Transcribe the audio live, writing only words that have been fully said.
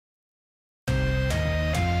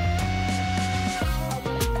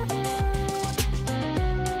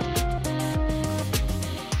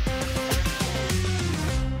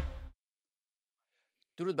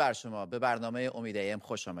درود بر شما. به برنامه امید ام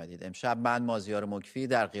خوش آمدید. امشب من مازیار مکفی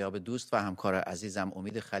در غیاب دوست و همکار عزیزم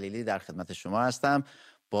امید خلیلی در خدمت شما هستم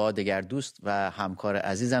با دیگر دوست و همکار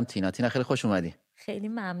عزیزم تینا. خیلی خوش اومدی. خیلی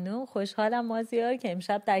ممنون، خوشحالم مازیار که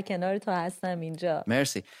امشب در کنار تو هستم اینجا.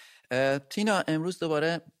 مرسی. تینا، امروز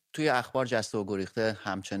دوباره توی اخبار جسته و گریخته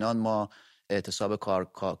همچنان ما اعتصاب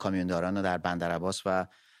کامیونداران رو در بندرعباس و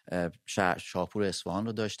شاهپور اصفهان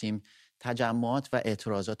رو داشتیم، تجمعات و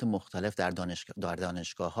اعتراضات مختلف در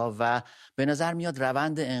دانشگاه‌ها و به نظر میاد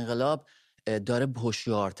روند انقلاب داره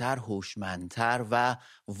هوشیارتر، هوشمندتر و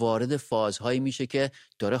وارد فازهایی میشه که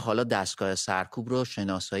داره حالا دستگاه سرکوب رو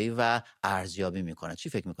شناسایی و ارزیابی میکنه. چی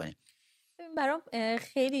فکر میکنی؟ برام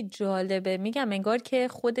خیلی جالبه، میگم انگار که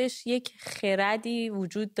خودش یک خردی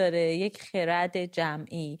وجود داره، یک خرد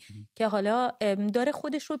جمعی که حالا داره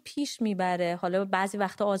خودش رو پیش میبره، حالا بعضی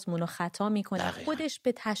وقتا آزمون و خطا میکنه خودش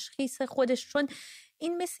به تشخیص خودش، چون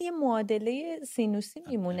این مثل یه معادله سینوسی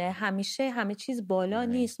میمونه، همیشه همه چیز بالا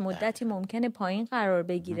نیست، مدتی ممکنه پایین قرار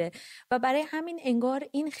بگیره و برای همین انگار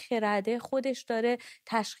این خرده خودش داره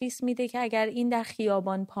تشخیص میده که اگر این در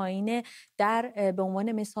خیابان پایینه، در به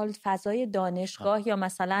عنوان مثال فضای دانشگاه یا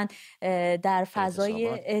مثلا در فضای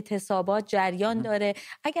اعتصابات جریان داره،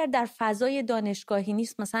 اگر در فضای دانشگاهی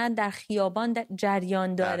نیست مثلا در خیابان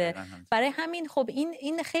جریان داره. برای همین خب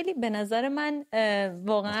این خیلی به نظر من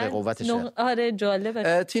واقعا جالب.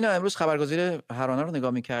 تینا، امروز خبرگزاری هرانا رو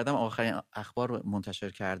نگاه می‌کردم، آخرین اخبار رو منتشر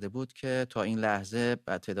کرده بود که تا این لحظه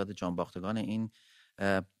تعداد جانباختگان این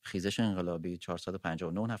خیزش انقلابی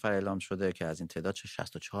 459 نفر اعلام شده که از این تعداد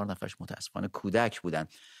 64 نفرش متاسفانه کودک بودن.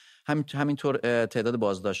 همینطور تعداد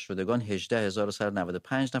بازداشت شدگان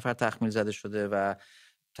 18195 نفر تخمین زده شده و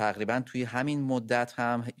تقریبا توی همین مدت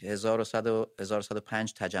هم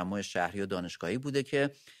 1105 تجمع شهری و دانشگاهی بوده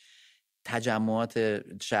که تجمعات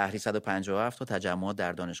شهری 157 تا تجمعات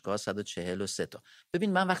در دانشگاه 143 تا.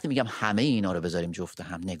 ببین، من وقتی میگم همه اینا رو بذاریم جفت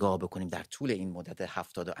هم نگاه بکنیم در طول این مدت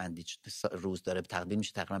 70 و اندیش روز داره تقدیم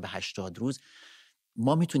میشه تقریبا به 80 روز،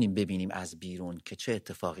 ما میتونیم ببینیم از بیرون که چه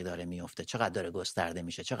اتفاقی داره میفته، چقدر داره گسترده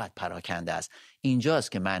میشه، چقدر پراکنده است.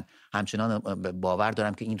 اینجاست که من همچنان باور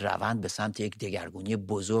دارم که این روند به سمت یک دگرگونی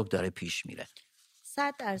بزرگ داره پیش میره.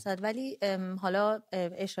 100%. ولی حالا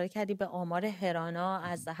اشاره کردی به آمار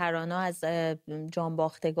هرانا از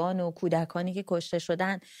جانباختگان و کودکانی که کشته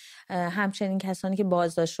شدن، همچنین کسانی که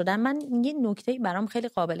بازداشت شدن. من یه نکته برام خیلی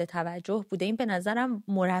قابل توجه بوده، این به نظرم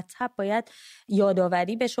مرتب باید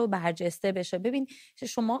یادآوری بشه و برجسته بشه. ببین،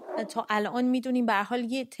 شما تا الان میدونیم به هر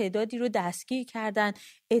حال یه تعدادی رو دستگیر کردن،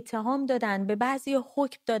 اتهام دادن، به بعضی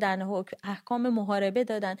حکم دادن، احکام محاربه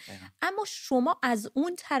دادن، اما شما از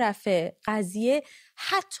اون طرف قضیه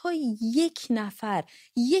حتی یک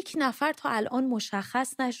نفر تا الان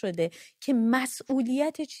مشخص نشده که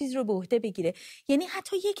مسئولیت چیز رو به عهده بگیره. یعنی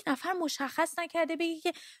حتی یک نفر مشخص نکرده بگه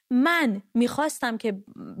که من میخواستم که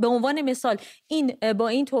به عنوان مثال این با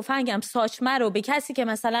این تفنگم ساچمه رو به کسی که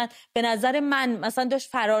مثلا به نظر من مثلا داشت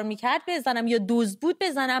فرار میکرد بزنم یا دزد بود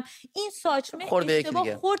بزنم، این ساچمه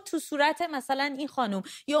اشتباه خورد تو صورت مثلا این خانم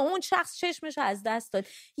یا اون شخص چشمش رو از دست داد.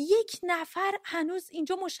 یک نفر هنوز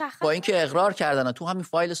اینجا مشخص با اینکه اقرار کردن، تو همین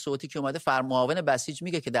فایل صوتی که اومده معاون بسیج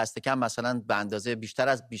میگه که دست کم مثلا به اندازه بیشتر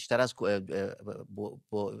از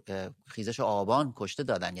خیزش آبان کشته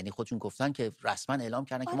دادن، یعنی خودشون گفتن که رسما اعلام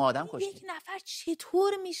کردن که ما آدم کشتیم. یک نفر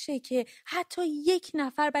چطور میشه که حتی یک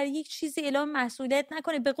نفر برای یک چیزی اعلام مسئولیت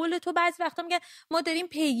نکنه؟ به قول تو بعضی وقتا میگن ما داریم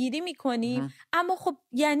پیگیری میکنیم، اما خب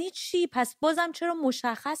یعنی چی؟ پس بازم چرا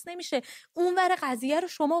مشخص نمیشه؟ اونور قضیه رو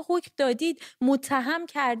شما حکم دادید، متهم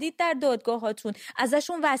کردید در دادگاهاتون،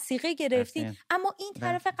 ازشون وثیقه گرفتید، اما این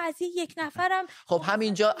طرف قضیه یک نفرم. خب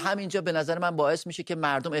همینجا به نظر من باعث میشه که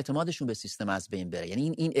مردم اعتمادشون به سیستم از بین بره.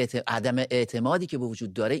 یعنی این عدم اعتمادی که به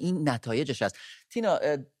وجود داره این نتایجش هست. تینا،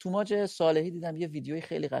 توماج صالحی دیدم یه ویدیوی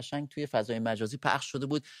خیلی قشنگ توی فضای مجازی پخش شده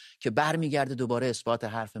بود که برمیگرده دوباره اثبات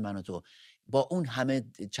حرف من و تو، با اون همه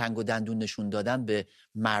چنگ و دندون نشون دادن به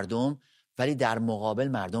مردم، ولی در مقابل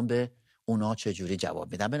مردم به اونا چجوری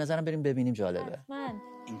جواب میدن. به نظرم بریم ببینیم، جالبه.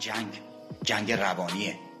 این جنگ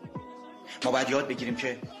روانیه. ما باید یاد بگیریم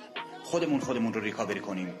که خودمون رو ریکاوری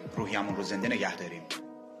کنیم، روحیمون رو زنده نگه داریم.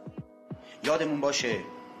 یادمون باشه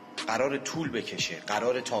قرار طول بکشه،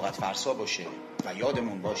 قرار طاقت فرسا باشه و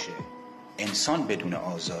یادمون باشه انسان بدون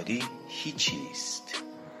آزادی هیچی نیست.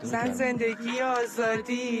 زندگی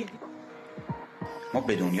آزادی. ما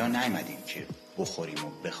به دنیا نیومدیم که بخوریم و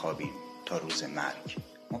بخوابیم تا روز مرگ.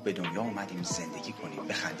 ما به دنیا اومدیم زندگی کنیم،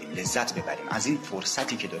 بخندیم، لذت ببریم از این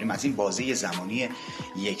فرصتی که داریم، از این بازه زمانی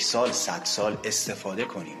 1 سال 100 سال استفاده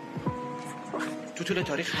کنیم. تو طول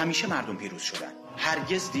تاریخ همیشه مردم پیروز شدن،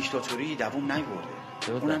 هرگز دیکتاتوری دوام نیاورده،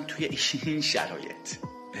 اونم توی این شرایط.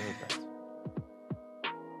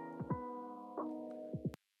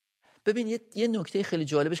 ببین یه نکته خیلی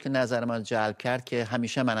جالبش که نظر من جلب کرد که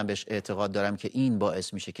همیشه منم بهش اعتقاد دارم که این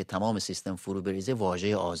باعث میشه که تمام سیستم فرو بریزه،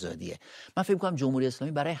 واژه آزادیه. من فکر می‌کنم جمهوری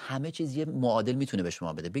اسلامی برای همه چیز یه معادل میتونه به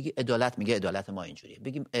شما بده. بگی عدالت، میگه عدالت ما اینجوریه.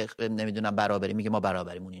 بگیم نمیدونم برابری، میگه ما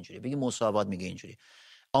برابریمون اینجوریه. بگی مساوات، میگه اینجوریه.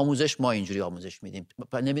 آموزش، ما اینجوری آموزش میدیم.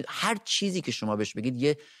 هر چیزی که شما بهش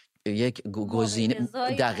بگید یک گزینه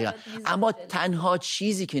دقیقاً. اما تنها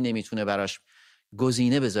چیزی که نمیتونه براش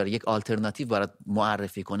گزینه بذاره، یک آلترناتیو برای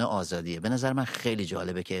معرفی کنه، آزادیه. به نظر من خیلی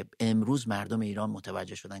جالبه که امروز مردم ایران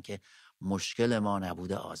متوجه شدن که مشکل ما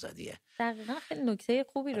نبوده، آزادیه. دقیقاً خیلی نکته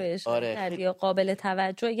خوبی رو اشاره کردی، قابل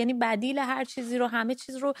توجه. یعنی بدیل هر چیزی رو، همه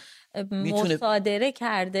چیز رو مصادره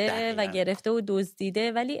کرده دقیقاً. و گرفته و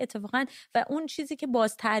دزدیده، ولی اتفاقاً و اون چیزی که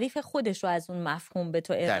باز تعریف خودش رو از اون مفهوم به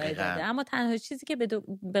تو ارائه داده. اما تنها چیزی که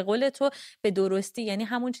به قول تو به درستی، یعنی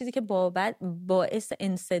همون چیزی که باعث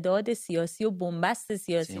انسداد سیاسی و بنبست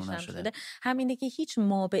سیاسی هم شده، همینه که هیچ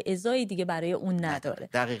ما به ازای دیگه برای اون نداره.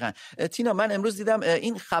 دقیقاً. تینا، من امروز دیدم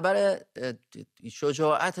این خبر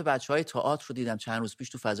شجاعت بچهای تئاتر رو دیدم، چند روز پیش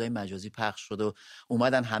تو فضای مجازی پخش شد و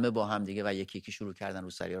اومدن همه با هم دیگه و یکی یکی شروع کردن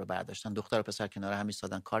روسری‌ها رو برداشتن. دختر و پسر کنار هم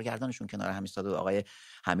ایستادن، کارگردانشون کنار هم ایستاد و آقای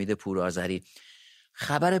حمید پورآذری.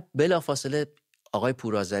 خبر بلافاصله آقای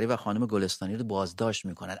پورآذری و خانم گلستانی رو بازداشت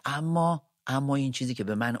میکنن. اما این چیزی که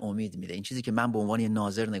به من امید میده، این چیزی که من به عنوان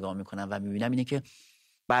ناظر نگاه میکنم و میبینم، اینه که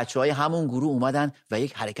بچه‌های همون گروه اومدن و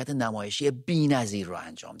یک حرکت نمایشی بی‌نظیر رو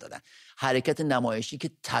انجام دادن. حرکت نمایشی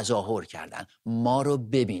که تظاهر کردن، ما رو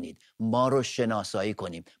ببینید، ما رو شناسایی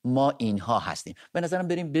کنیم، ما اینها هستیم. به نظرم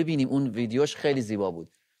بریم ببینیم. اون ویدیوش خیلی زیبا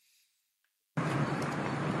بود.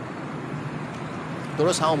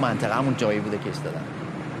 درست همون منطقه، همون جایی بوده که ایستادن.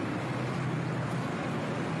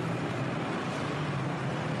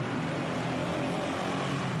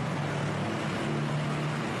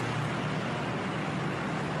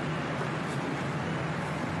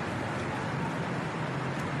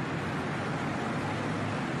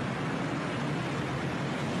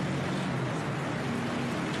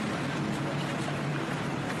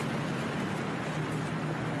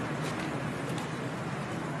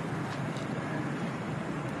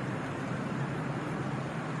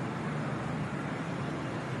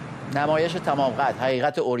 نمایش تمام قد،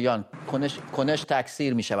 حقیقت عریان، کنش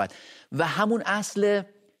تکثیر می شود. و همون اصل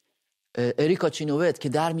اریکا چینوت که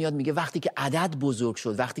در میاد میگه وقتی که عدد بزرگ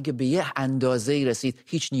شد، وقتی که به یه اندازه‌ای رسید،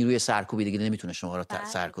 هیچ نیروی سرکوبی دیگه نمیتونه شما رو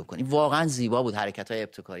سرکوب کنه. واقعا زیبا بود حرکت‌های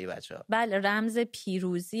ابتکاری بچه‌ها. بله، رمز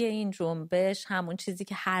پیروزی این جنبش همون چیزی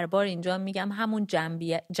که هر بار اینجا میگم، همون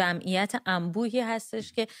جمعیت انبوهی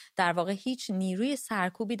هستش که در واقع هیچ نیروی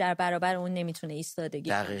سرکوبی در برابر اون نمیتونه ایستادگی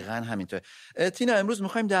کنه. دقیقاً همینطور. تینا، امروز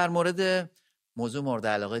می‌خوایم در مورد موضوع مورد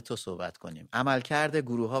علاقه تو صحبت کنیم. عملکرد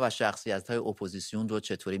گروه‌ها و شخصیت‌های اپوزیسیون رو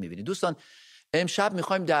چطوری می‌بینی؟ دوستان، امشب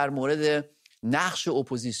می‌خوایم در مورد نقش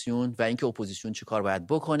اپوزیسیون و اینکه اپوزیسیون چه کار باید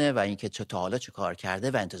بکنه و اینکه تا حالا چه کار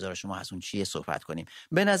کرده و انتظار شما از اون چیه صحبت کنیم.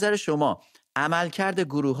 به نظر شما عملکرد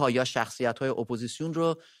گروه‌ها یا شخصیت‌های اپوزیسیون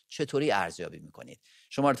رو چطوری ارزیابی می‌کنید؟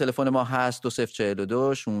 شماره تلفن ما هست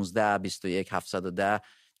 2042 16 21 710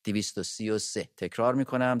 233. تکرار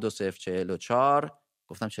می‌کنم 2044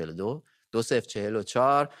 گفتم 42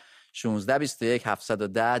 2044 16 21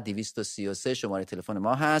 710 233 شماره تلفن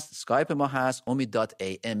ما هست. اسکایپ ما هست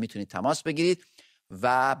امید.am. میتونید تماس بگیرید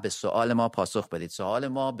و به سوال ما پاسخ بدید. سوال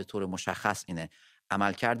ما به طور مشخص اینه: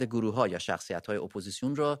 عملکرد گروه‌ها یا شخصیت‌های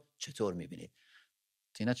اپوزیسیون رو چطور می‌بینید؟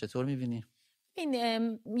 تینا، چطور می‌بینی؟ این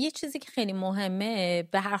یه چیزی که خیلی مهمه،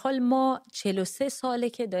 به هر حال ما 43 ساله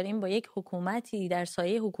که داریم با یک حکومتی، در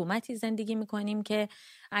سایه حکومتی زندگی می‌کنیم که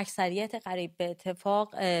اکثریت قریب به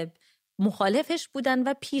اتفاق مخالفش بودن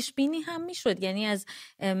و پیش بینی هم میشد، یعنی از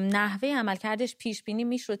نحوه عملکردش پیش بینی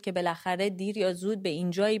میشد که بالاخره دیر یا زود به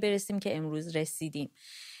این جایی برسیم که امروز رسیدیم.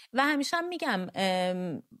 و همیشه هم میگم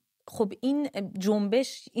خب این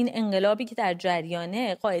جنبش، این انقلابی که در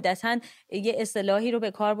جریانه، قاعدتاً یه اصطلاحی رو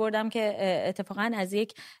به کار بردم که اتفاقاً از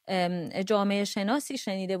یک جامعه شناسی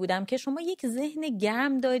شنیده بودم که شما یک ذهن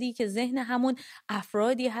گرم داری که ذهن همون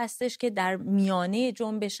افرادی هستش که در میانه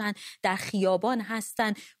جنبشن، در خیابان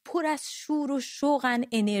هستن، پر از شور و شوقن،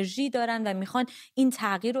 انرژی دارن و میخوان این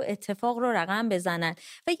تغییر و اتفاق رو رقم بزنن.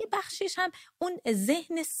 و یه بخشش هم اون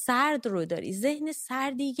ذهن سرد رو داری، ذهن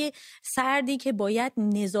سردی که باید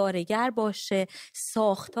نظاره‌گر باشه،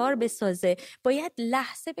 ساختار بسازه، باید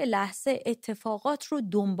لحظه به لحظه اتفاقات رو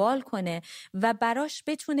دنبال کنه و براش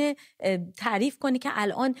بتونه تعریف کنه که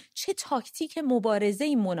الان چه تاکتیک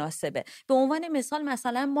مبارزه‌ای مناسبه. به عنوان مثال،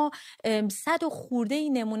 مثلا ما 100 و خورده ای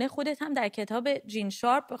نمونه، خودت هم در کتاب جین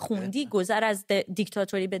شارپ خوندی گذر از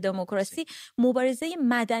دیکتاتوری به دموکراسی، مبارزه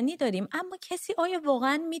مدنی داریم. اما کسی آیا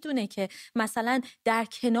واقعا میدونه که مثلا در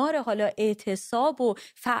کنار حالا اعتصاب و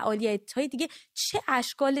فعالیت‌های دیگه چه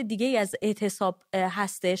اشکال دیگه از اعتصاب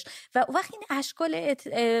هستش و وقتی این اشکال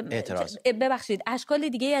اشکال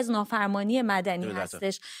دیگه از نافرمانی مدنی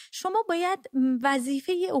هستش، شما باید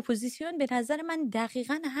وظیفه اپوزیسیون به نظر من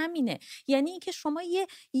دقیقاً همینه، یعنی اینکه شما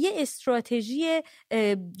یه استراتژی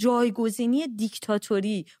جایگزینی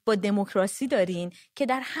دیکتاتوری با دموکراسی دارین که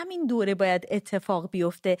در همین دوره باید اتفاق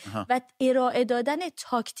بیفته و ارائه دادن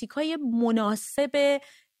تاکتیکای مناسب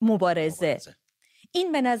مبارزه.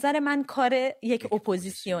 این به نظر من کار یک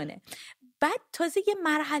اپوزیسیونه. بعد تازه یه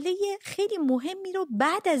مرحله خیلی مهمی رو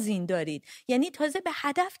بعد از این دارید، یعنی تازه به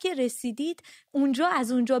هدف که رسیدید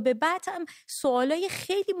از اونجا به بعد هم سوالای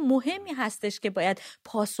خیلی مهمی هستش که باید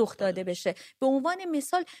پاسخ داده بشه. به عنوان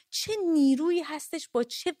مثال چه نیرویی هستش با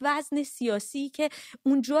چه وزن سیاسی که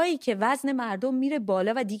اون جایی که وزن مردم میره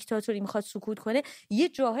بالا و دیکتاتوری میخواد سکوت کنه، یه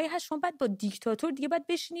جاهایی هست شما باید با دیکتاتور دیگه باید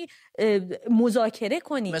بشینی مذاکره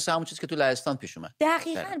کنی، مثل همون چیزی که تو لهستان پیش اومد.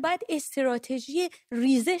 دقیقاً باید استراتژی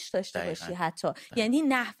ریزش داشته باشی حتی. یعنی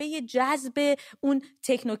نحوه جذب اون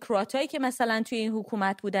تکنوکراتایی که مثلا توی این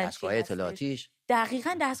حکومت بودن، دستگاه اطلاعاتیش،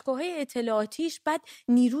 دقیقاً دستگاه‌های اطلاعاتیش، بعد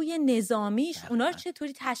نیروی نظامیش، اونا رو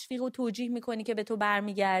چطوری تشویق و توجیه میکنی که به تو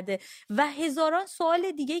برمیگرده و هزاران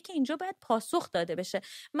سوال دیگه که اینجا باید پاسخ داده بشه.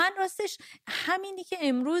 من راستش همینی که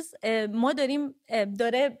امروز ما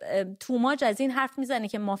داره توماج از این حرف میزنه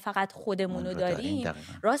که ما فقط خودمونو داریم،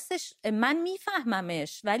 راستش من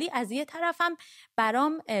میفهممش، ولی از یه طرفم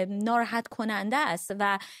برام ناراحت کننده است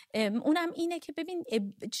و اونم اینه که ببین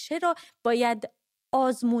چرا باید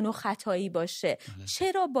آزمون و خطایی باشه،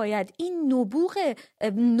 چرا باید این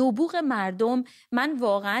نبوغ مردم. من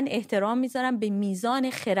واقعا احترام میذارم به میزان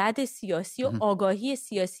خرد سیاسی و آگاهی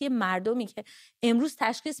سیاسی مردمی که امروز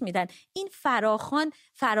تشخیص میدن این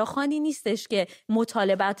فراخانی نیستش که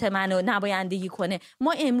مطالبات منو نمایندگی کنه.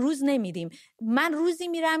 ما امروز نمیدیم، من روزی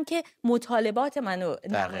میرم که مطالبات منو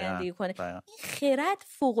نمایندگی کنه. این خرد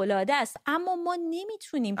فوق‌العاده است، اما ما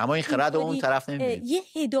نمیتونیم، اما این خرد اون طرف نمیدیم. یه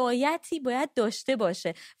هدایتی باید داشته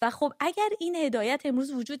باشه و خب اگر این هدایت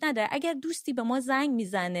امروز وجود نداره، اگر دوستی به ما زنگ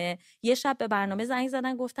میزنه، یه شب به برنامه زنگ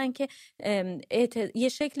زدن گفتن که یه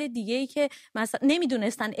شکل دیگه‌ای که مثلا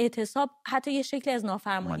نمیدونستن اعتصاب حتی یه شکل از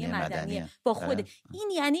نافرمانی مدنیه با خود این،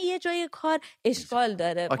 یعنی یه جای کار اشکال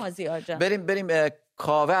داره. مازیار جان بریم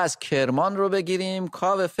کاوه از کرمان رو بگیریم.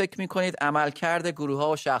 کاوه، فکر میکنید عملکرد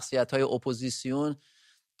گروه‌ها و شخصیت‌های اپوزیسیون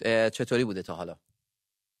چطوری بوده تا حالا؟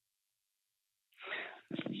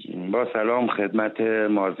 با سلام خدمت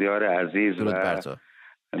مازیار عزیز و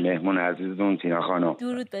مهمون عزیزتون تینا خانم.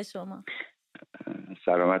 درود به شما.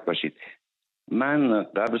 سلامت باشید. من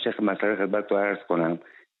قبلش مسئله خدمت تو عرض کنم.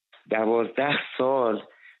 12 سال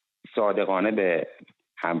صادقانه به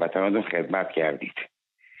هموطنانتون خدمت کردید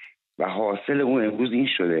و حاصل اون امروز این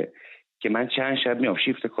شده که من چند شب میام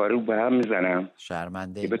شیفت کاری رو به هم میزنم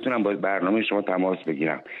شرمنده که بتونم با برنامه شما تماس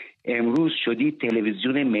بگیرم. امروز شدی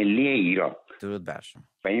تلویزیون ملی ایران. درود بر شما.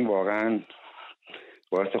 و این واقعا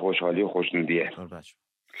باعث خوشحالی و خوشنودیه.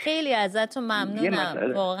 خیلی ازتون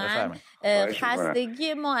ممنونم. واقعا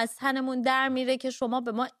خستگی ما از تنمون در میره که شما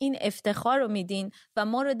به ما این افتخار رو میدین و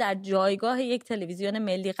ما رو در جایگاه یک تلویزیون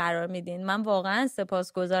ملی قرار میدین. من واقعا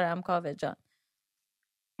سپاسگزارم کاوه جان.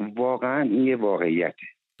 واقعا این یه واقعیته.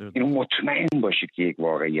 اینو مطمئن باشید که یک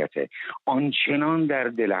واقعیته. آنچنان در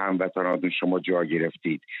دل هموطنانتون شما جا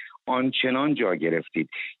گرفتید، آنچنان جا گرفتید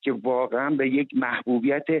که واقعا به یک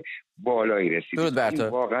محبوبیت بالایی رسیدید. این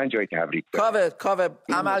واقعا جای تبریک داره. کاوه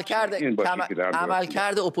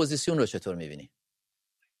عملکرد اپوزیسیون رو چطور می‌بینی؟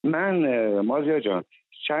 من مازیار جان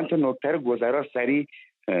چند تا نکته گذرا سریع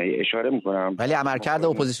اشاره میکنم، ولی عملکرد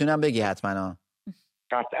اپوزیسیون هم بگی حتما.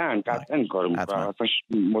 قطعاً کارو میکنم، اصلا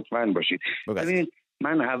مطمئن باشید. ببینید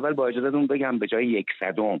من اول با اجازهتون بگم به جای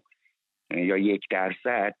 100 یا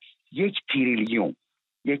 1%، 1 تریلیون،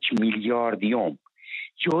 1 میلیاردیوم،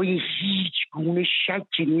 جای هیچ گونه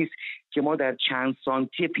شکی نیست که ما در چند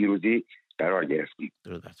سانتی پیروزی قرار گرفتیم.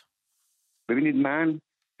 ببینید من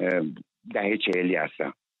دهه 40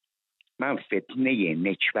 هستم. من فتنه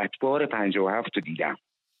نکبتبار 57 رو دیدم.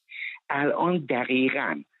 الان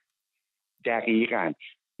دقیقاً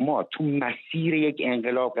ما تو مسیر یک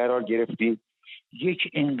انقلاب قرار گرفتیم، یک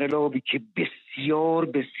انقلابی که بسیار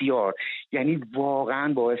بسیار، یعنی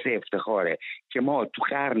واقعا باعث افتخاره که ما تو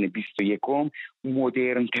قرن 21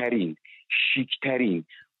 مدرن‌ترین، شیک‌ترین،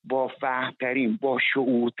 با فهم‌ترین، با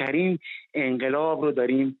شعورترین انقلاب رو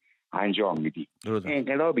داریم انجام میدیم.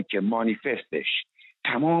 انقلابی که مانیفستش،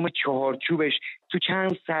 تمام چهارچوبش تو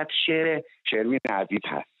چند سطر شعر شروین عزیز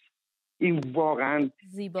هست. این واقعا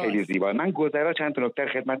خیلی زیباست. من گذرا چند تا نکته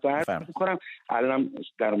خدمتتون عرض می‌کنم. الان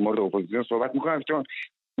در مورد اپوزیسیون صحبت می‌کنم چون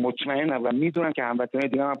مطمئنم و میدونم که هموطنان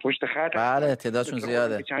دیگه هم پشت خط. بله تعدادشون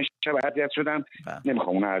زیاده. چند شب اذیت شدم.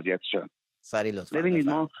 نمیخوام اون اذیت شم. سری لطفا. ببینید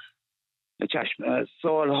ما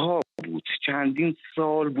سالها بود، چندین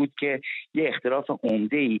سال بود که یه اختلاف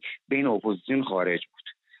عمده‌ای بین اپوزیسیون خارج بود.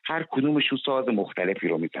 هر کدومشون ساز مختلفی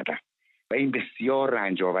رو می‌زدن و این بسیار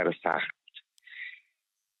رنج‌آور و سخت بود.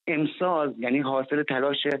 امسال یعنی حاصل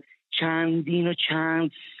تلاش چندین و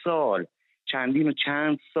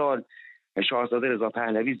چند سال شاهزاده رضا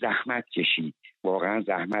پهلوی زحمت کشید، واقعا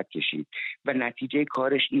زحمت کشید و نتیجه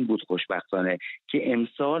کارش این بود خوشبختانه که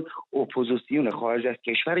امسال اپوزیسیون خارج از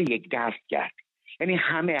کشور یک دست کرد. یعنی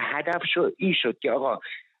همه هدف این شد که آقا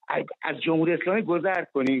از جمهوری اسلامی گذر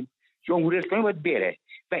کنیم، جمهوری اسلامی باید بره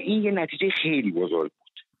و این یه نتیجه خیلی بزرگ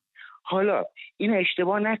بود. حالا این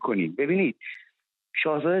اشتباه نکنیم، ببینید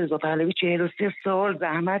شاهزاده رضا پهلوی 43 سال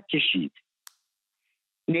زحمت کشید،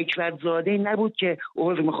 نکبت زاده نبود که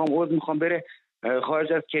عضو میخوام بره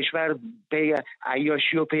خارج از کشور پی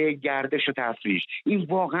عیاشی و پی گردش و تفریح. این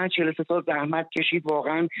واقعا 43 سال زحمت کشید،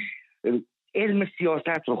 واقعا علم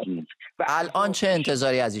سیاست رو خوند. و الان چه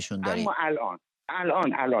انتظاری از ایشون دارید؟ اما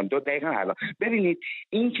الان دقیقاً الان ببینید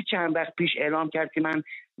این که چند وقت پیش اعلام کرد که من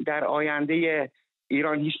در آینده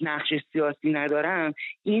ایران هیچ نقش سیاسی ندارم،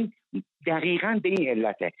 این دقیقاً به این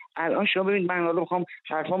علته. الان شما ببینید من حالا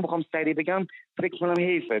بخوام سریع بگم فکر کنم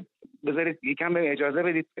حیفه، بذارید یکم به اجازه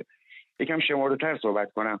بدید یکم شمرده‌تر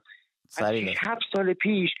صحبت کنم. 7 سال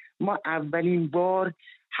پیش ما اولین بار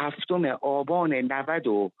 7 آبان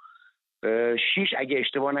 96 اگه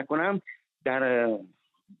اشتباه نکنم در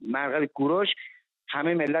مرقد کوروش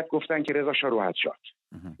همه ملت گفتن که رضا شاه راحت شد.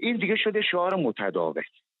 این دیگه شده شعار متداول.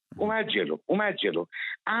 اومد جلو.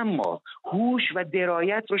 اما هوش و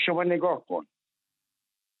درایت رو شما نگاه کن.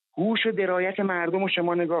 هوش و درایت مردم رو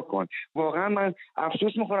شما نگاه کن. واقعا من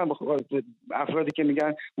افسوس میخورم به افرادی که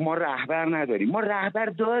میگن ما رهبر نداریم. ما رهبر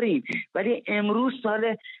داریم، ولی امروز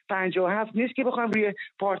سال 57 نیست که بخوام روی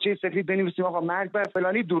پارچه سفید بنویسیم آقا مرگ بر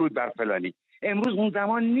فلانی درود بر فلانی. امروز اون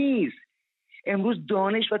زمان نیست. امروز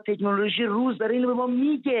دانش و تکنولوژی روز داره اینو به ما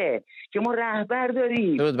میگه که ما رهبر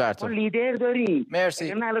داریم، ما لیدر داریم. مرسی.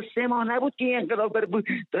 این الان 3 ماه نبود که این انقلاب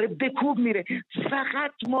داره بکوب میره.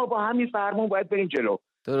 فقط ما با همین فرمون باید بریم جلو.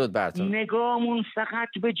 درود بر تو. نگاهمون فقط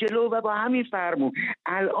به جلو و با همین فرمون.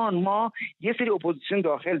 الان ما یه سری اپوزیسیون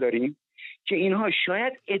داخل داریم که اینها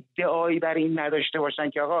شاید ادعایی بر این نداشته باشن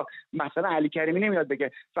که آقا مثلا علی کریمی نمیاد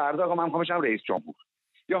بگه فردا آقا من میخوام بشم رئیس جمهور،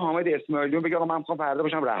 یا حامد اسماعیلیون بگه آقا من میخوام فردا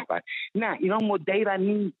بشم رهبر. نه، اینا مدعی بر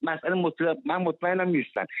این مسئله من مطمئنم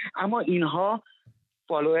نیستن، اما اینها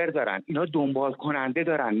فالوور دارن، اینا دنبال کننده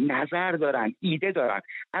دارن، نظر دارن، ایده دارن.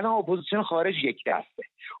 الان اپوزیسیون خارج یک دسته،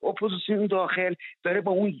 اپوزیسیون داخل داره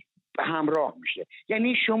با اون همراه میشه.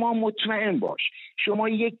 یعنی شما مطمئن باش، شما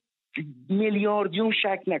 1 میلیاردیون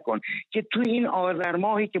شک نکن که تو این آذر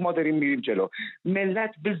ماهی که ما داریم میریم جلو،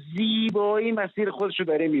 ملت به زیبایی مسیر خودشو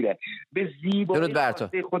داره میره، به زیبایی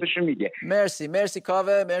مسیر خودشو میگه. مرسی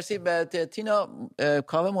کاوه. مرسی. تینا،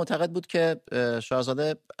 کاوه معتقد بود که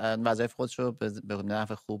شاهزاده وظایف خودشو به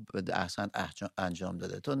نحو خوب احسن انجام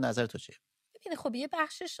داده. تو نظر تو چیه؟ خب یه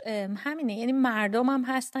بخشش همینه، یعنی مردم هم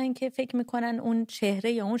هستن که فکر میکنن اون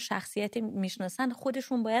چهره یا اون شخصیت میشناسن،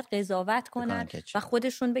 خودشون باید قضاوت کنن و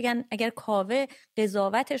خودشون بگن اگر کاوه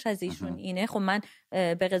قضاوتش از ایشون اینه، خب من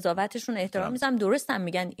به قضاوتشون احترام میذارم. درستم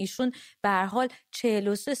میگن ایشون به هر حال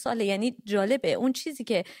 43 ساله. یعنی جالبه اون چیزی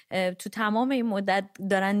که تو تمام این مدت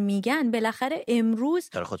دارن میگن بالاخره امروز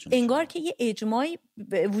انگار که یه اجماعی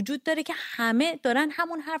وجود داره که همه دارن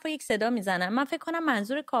همون حرفو یک صدا میزنن. من فکر کنم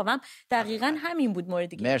منظور کاوم دقیقاً همین بود. مورد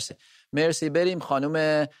دیگه. مرسی. بریم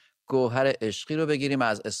خانم گوهر عشقی رو بگیریم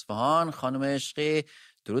از اصفهان. خانم عشقی،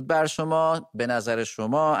 درود بر شما. به نظر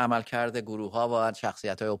شما عملکرد گروه‌ها و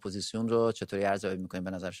شخصیت‌های اپوزیسیون رو چطوری ارزیابی می‌کنید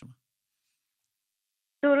به نظر شما؟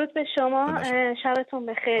 درود به شما، شبتون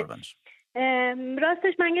بخیر.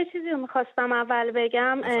 راستش من یه چیزی رو می‌خواستم اول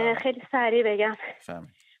بگم، خیلی سریع بگم.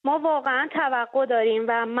 ما واقعا توقع داریم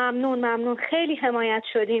و ممنون خیلی حمایت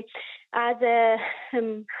شدیم از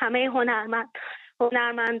همه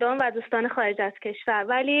هنرمندان و دوستان خارج از کشور،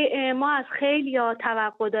 ولی ما از خیلی‌ها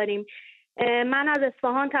توقع داریم. من از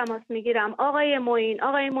اصفهان تماس میگیرم. آقای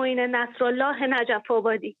معین نصرالله نجف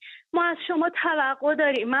آبادی، ما از شما توقع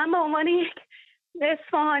داریم. من به عنوان یک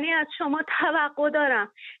اصفهانی از شما توقع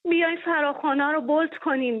دارم بیاین فراخوانا رو بولد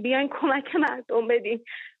کنیم، بیاین کمک مردم بدین.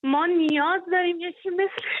 ما نیاز داریم یکی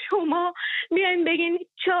مثل شما بیاین بگین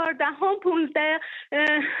 14 15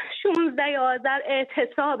 16 آذر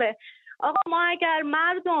اعتصابه. آقا ما اگر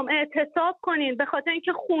مردم اعتصاب کنیم به خاطر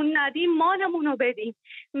اینکه خون ندیم مالمون رو بدیم،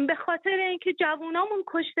 به خاطر اینکه جوونامون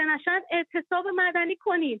کشته نشن اعتصاب مدنی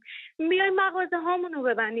کنیم، بیایم مغازه هامون رو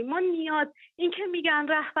ببندیم. ما نیاز این که میگن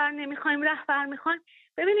رهبر نمیخوایم رهبر میخوایم،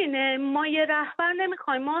 ببینین ما یه رهبر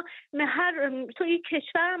نمیخوایم، ما تو این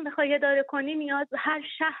کشورم بخوای اداره کنی نیاز هر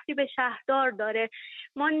شهری به شهردار داره.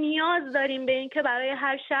 ما نیاز داریم به این که برای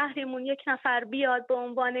هر شهریمون یک نفر بیاد به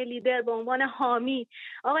عنوان لیدر، به عنوان حامی.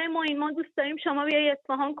 آقای معین ما دوست داریم شما بیای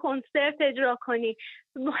اصفهان کنسرت اجرا کنی،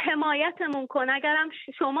 حمایتمون کن. اگرم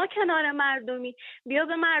شما کنار مردمی، بیا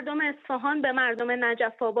به مردم اصفهان، به مردم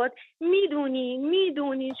نجف آباد.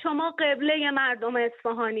 میدونی شما قبله مردم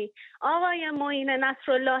اصفهانی. آقای معین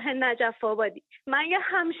نصرالله نجف آبادی، من یه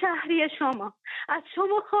همشهری شما، از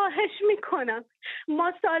شما خواهش میکنم.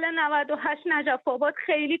 ما سال 98 نجف آباد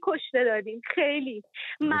خیلی کشته دادیم، خیلی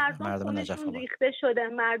مردم خونشون ریخته شده،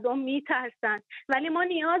 مردم میترسن، ولی ما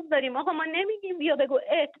نیاز داریم. آقا ما نمیگیم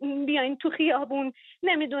بیاین تو خیابون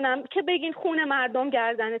نمیدونم که بگین خون مردم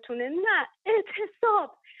گردنتونه، نه،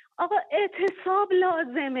 اعتصاب. آقا اعتصاب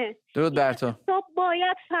لازمه. درود بر تو. اعتصاب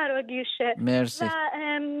باید فراگیر شه. مرسی.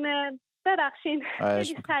 ببخشید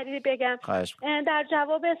خیلی سریع بگم در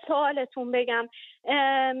جواب سوالتون بگم،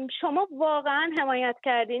 شما واقعا حمایت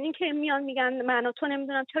کردین. این که میان میگن من و تو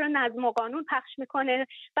نمیدونم چرا نظم و قانون پخش میکنه،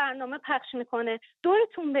 برنامه پخش میکنه،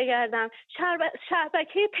 دورتون بگردم.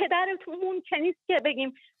 شبکه پدرتون که نیست که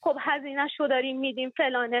بگیم خب هزینه شو داریم میدیم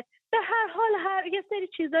فلانه. به هر حال یه سری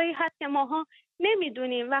چیزایی هست که ماها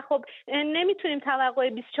نمیدونیم و خب نمیتونیم توقع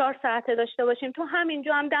 24 ساعته داشته باشیم. تو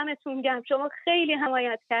همینجا هم دمتون گرم، شما خیلی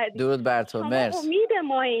حمایت کردید. درود بر تو. مرسی. امید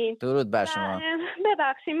ما این. درود بر شما.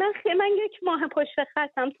 ببخشید من یک ماه پشت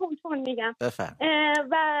خطم تون میگم. بفرم.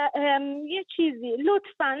 و یه چیزی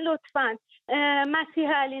لطفاً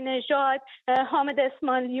مسیح علی نژاد، حامد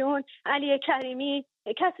اسماعیلیون، علی کریمی،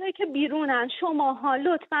 کسایی که بیرونن، شماها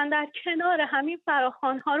لطفاً در کنار همین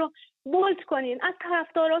فراخوان‌ها رو بولد کنین، از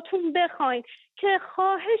طرفداراتون بخواین که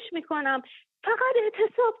خواهش میکنم فقط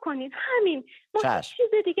اعتصاب کنین. همین، ما چیز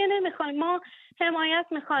دیگه نمیخوایم. ما حمایت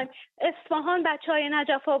میخوایم. اصفهان، بچهای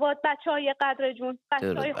نجف آباد، بچهای قدرجون،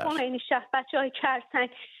 بچهای خمینی شهر، بچهای کرسنگ،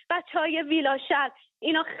 بچهای ویلا شهر،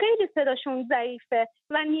 اینا خیلی صداشون ضعیفه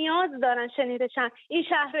و نیاز دارن شنیده شن. این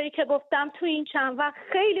شهرهایی که گفتم تو این چند وقت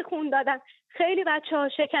خیلی خون دادن، خیلی بچه‌ها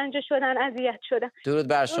شکنجه شدن، اذیت شدن. درود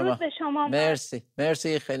بر شما. درود به شما.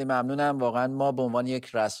 مرسی خیلی ممنونم. واقعا ما به عنوان یک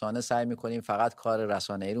رسانه سعی می‌کنیم فقط کار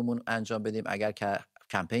رسانه‌ای رومون انجام بدیم. اگر که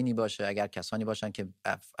کمپینی باشه، اگر کسانی باشن که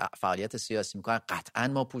فعالیت سیاسی میکنن، قطعا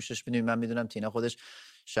ما پوشش میدیم. من میدونم تینا خودش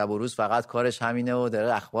شب و روز فقط کارش همینه و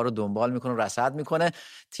داره اخبار رو دنبال میکنه و رصد میکنه.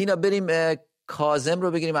 تینا بریم کاظم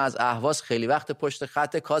رو بگیریم از اهواز، خیلی وقت پشت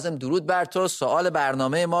خط. کاظم درود بر تو. سوال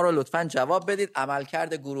برنامه ما رو لطفاً جواب بدید.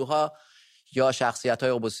 عملکرد گروه‌ها یا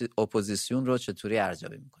شخصیت‌های اپوزیسیون رو چطوری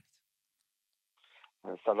ارزیابی میکنید؟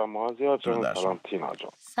 سلام مازیار جان. سلام تینا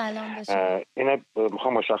جان. سلام باشید. اینه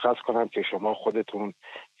میخوام مشخص کنم که شما خودتون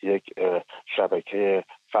یک شبکه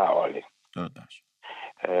فعالی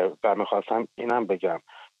و میخواستم اینم بگم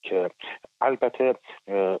که البته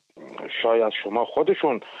شاید شما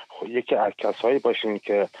خودشون یکی از کسایی باشین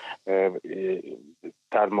که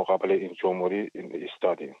در مقابل این جمهوری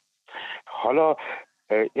ایستادین. حالا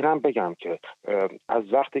اینم بگم که از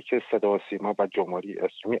وقتی که صدا و سیما و جمهوری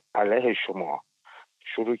اسلامی علیه شما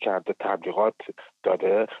شروع کرده تبلیغات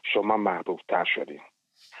داده، شما محبوب تر شدین.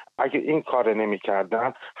 اگه این کار نمی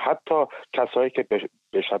کردن، حتی کسایی که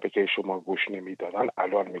به شبکه شما گوش نمی دادن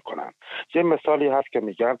الان می کنن. یه مثالی هست که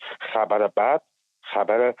میگن خبر بد،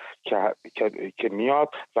 خبر که میاد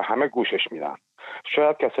و همه گوشش میدن.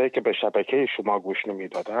 شاید کسایی که به شبکه شما گوش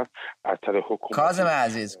نمیدادن از طریق حکومت. کاظم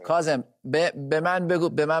عزیز، کاظم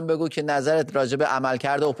به من بگو که نظرت راجع به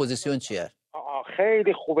عملکرد اپوزیسیون چیه؟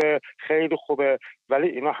 خیلی خوبه ولی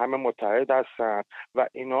اینا همه متحد هستن و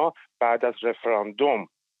اینا بعد از رفراندوم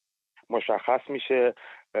مشخص میشه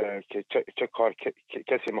که چه کار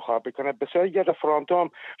کسی میخواد بکنه. بسیار یه رفراندوم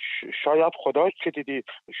شاید خدا چه دیدی،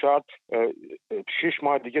 شاید 6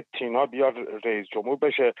 ماه دیگه تینا بیاد رئیس جمهور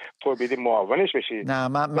بشه، تو بیدی معاونش بشی. نه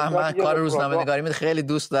من کار روزنامه نگاری خیلی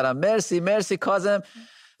دوست دارم. مرسی کاظم.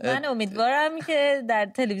 من امیدوارم که در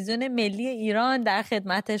تلویزیون ملی ایران در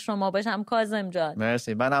خدمت شما باشم کاظم جان.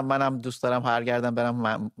 مرسی. منم دوست دارم هر گردم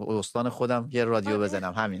برم استان خودم یه رادیو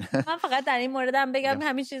بزنم. همین. من فقط در این موردم بگم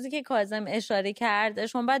همین چیزی که کاظم اشاره کرد،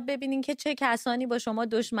 شما باید ببینین که چه کسانی با شما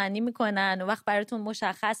دشمنی میکنن و وقت براتون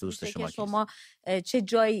مشخص میشه که شما چه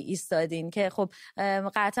جایی ایستادین. که خب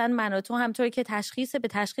قطعا من و تو همطور که به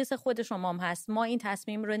تشخیص خود شما هم هست، ما این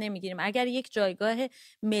تصمیم رو نمیگیریم. اگر یک جایگاه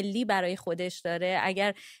ملی برای خودش داره،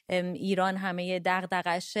 اگر ایران همه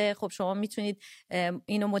دغدغشه. خب شما میتونید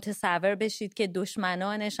اینو متصور بشید که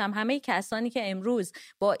دشمنانش هم همه کسانی که امروز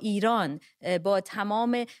با ایران با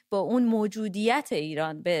اون موجودیت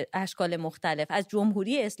ایران به اشکال مختلف از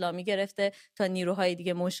جمهوری اسلامی گرفته تا نیروهای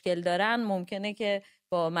دیگه مشکل دارن، ممکنه که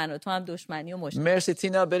با من و تو هم دشمنی و مشکل. مرسی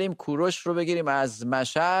تینا. بریم کوروش رو بگیریم از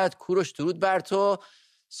مشهد. کوروش درود بر تو.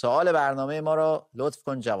 سوال برنامه ما رو لطف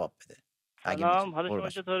کن جواب بده. سلام، حال شما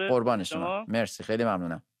چطوره؟ قربان شما. مرسی، خیلی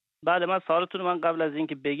ممنونم. بله، من سوالتون من قبل از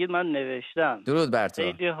اینکه بگید من نوشتم. درود بر تو.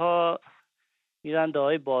 خیلی ها میرن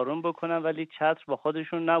دعای بارون بکنن ولی چتر با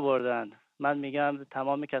خودشون نبردن. من میگم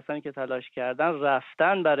تمام کسانی که تلاش کردن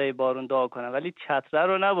رفتن برای بارون دعا کنن ولی چتر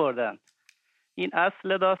رو نبردن. این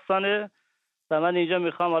اصل داستانه و من اینجا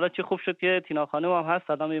میخوام، حالا چه خوب شد که تینا خانم هم هست،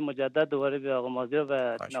 سلام مجدد دوباره به آقا مازیار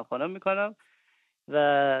و تینا خانم میکنم. و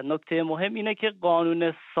نکته مهم اینه که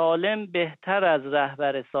قانون سالم بهتر از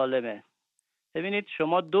رهبر سالمه. ببینید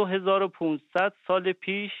شما 2500 سال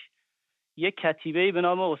پیش یک کتیبه‌ای به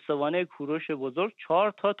نام استوانه کوروش بزرگ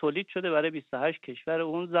 4 تا تولید شده برای 28 کشور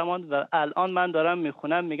اون زمان و الان من دارم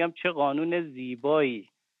میخونم میگم چه قانون زیبایی.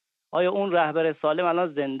 آیا اون رهبر سالم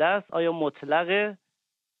الان زنده است؟ آیا مطلقه؟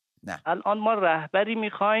 نه. الان ما رهبری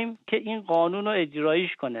میخوایم که این قانون رو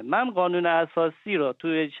اجرایش کنه. من قانون اساسی رو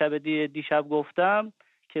توی شب دیشب گفتم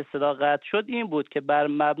که صدا قطع شد، این بود که بر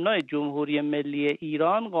مبنای جمهوری ملی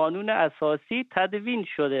ایران قانون اساسی تدوین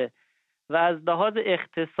شده و از لحاظ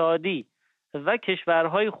اقتصادی و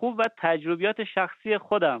کشورهای خوب و تجربیات شخصی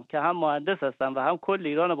خودم که هم مهندس هستم و هم کل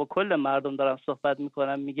ایران رو با کل مردم دارم صحبت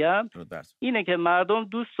میکنم میگم اینه که مردم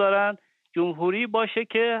دوست دارن جمهوری باشه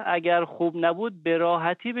که اگر خوب نبود به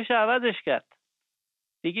راحتی بشه عوضش کرد.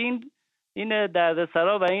 دیگه این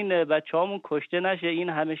دردسرا و این بچه‌هامون کشته نشه، این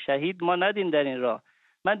همه شهید ما ندیم در این راه.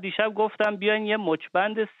 من دیشب گفتم بیاین یه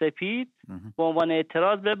مچبند سپید به عنوان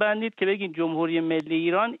اعتراض ببندید که بگین جمهوری ملی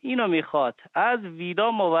ایران اینو میخواد، از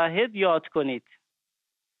ویدا موحد یاد کنید،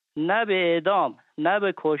 نه به اعدام، نه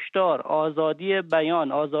به کشتار، آزادی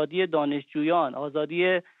بیان، آزادی دانشجویان،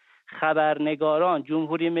 آزادی خبرنگاران.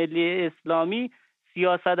 جمهوری ملی اسلامی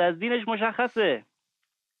سیاست از دینش مشخصه.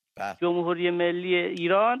 جمهوری ملی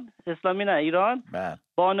ایران، اسلامی نه ایران،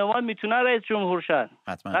 بانوان میتونن رئیس جمهور شن.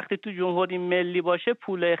 وقتی تو جمهوری ملی باشه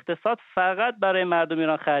پول اقتصاد فقط برای مردم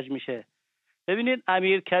ایران خرج میشه. ببینید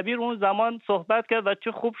امیرکبیر اون زمان صحبت کرد و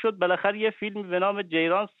چه خوب شد بالاخره یه فیلم به نام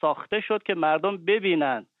جیران ساخته شد که مردم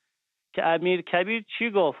ببینن که امیرکبیر چی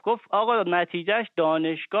گفت. گفت آقا نتیجهش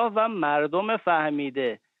دانشگاه و مردم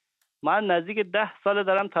فهمیده. من نزدیک 10 سال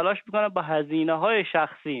دارم تلاش میکنم با هزینه‌های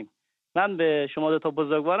شخصیم. من به شما دو تا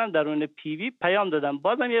بزرگوارم درون پی وی پیام دادم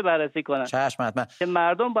بازم یه بررسی کنن. چشم حتما. که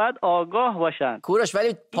مردم باید آگاه باشن. کوروش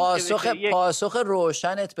ولی پاسخ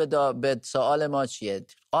روشنت به سوال ما چیه؟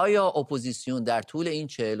 آیا اپوزیسیون در طول این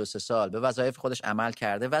 43 سال به وظایف خودش عمل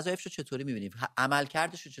کرده؟ وظایفشو چطوری می‌بینید؟ عمل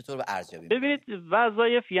کردشو چطور به ارزیابی می‌کنید؟ ببینید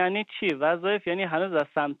وظایف یعنی چی؟ وظایف یعنی هنوز از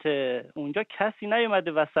سمت اونجا کسی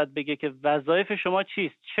نیومده وسط بگه که وظایف شما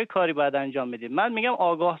چیست؟ چه کاری باید انجام بدید؟ من میگم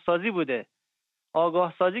آگاه سازی بوده.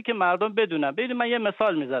 آگاه سازی که مردم بدونن. ببینید من یه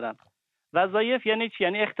مثال میزنم. وظایف یعنی چی؟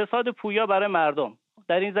 یعنی اقتصاد پویا برای مردم.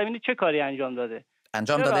 در این زمینه چه کاری انجام داده؟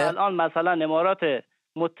 الان مثلا امارات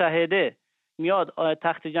متحده میاد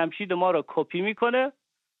تخت جمشید ما رو کپی میکنه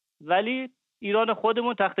ولی ایران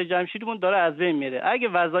خودمون تخت جمشیدمون داره از بین میره. اگه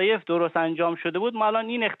وظایف درست انجام شده بود ما الان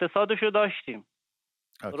این اقتصادشو داشتیم.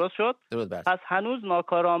 درست شد؟ پس هنوز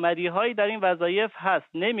ناکارآمدی هایی در این وظایف هست.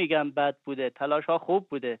 نمیگم بد بوده، تلاش ها خوب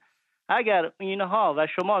بوده. اگر اینها و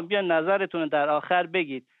شما بیان نظرتون در آخر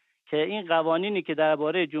بگید که این قوانینی که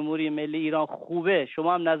درباره جمهوری ملی ایران خوبه،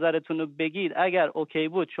 شما هم نظرتون رو بگید، اگر اوکی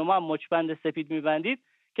بود شما هم مچبند سفید میبندید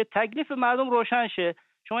که تکلیف مردم روشن شه.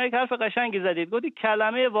 شما یک حرف قشنگی زدید، گفتید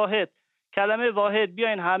کلمه واحد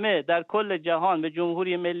بیاین همه در کل جهان به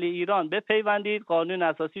جمهوری ملی ایران بپیوندید، قانون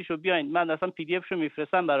اساسیشو بیاین، من اصلا پی دی اف شو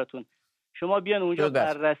میفرستم براتون، شما بیان اونجا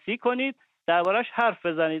بررسی کنید، دربارش حرف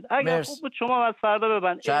بزنید. اگر خوب بود شما از فردا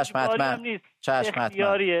ببند. چشم حتما.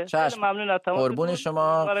 اختیاریه. خیلی ممنون از تماس. قربون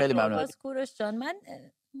شما، خیلی ممنون. کوروش جان، من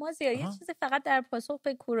مازیار یه چیزی فقط در پاسخ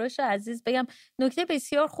به کوروش عزیز بگم. نکته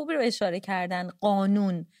بسیار خوبی رو اشاره کردن.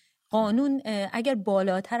 قانون اگر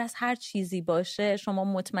بالاتر از هر چیزی باشه، شما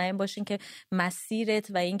مطمئن باشین که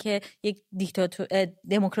مسیرت و اینکه یک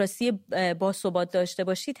دموکراسی با ثبات داشته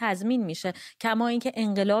باشی تضمین میشه. کما اینکه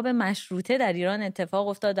انقلاب مشروطه در ایران اتفاق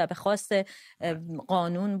افتاد و به خواست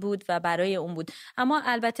قانون بود و برای اون بود. اما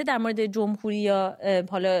البته در مورد جمهوری یا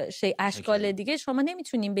حالا اشکال دیگه شما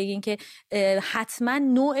نمیتونین بگین که حتما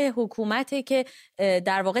نوع حکومته که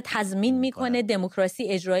در واقع تضمین میکنه دموکراسی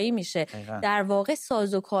اجرایی میشه. در واقع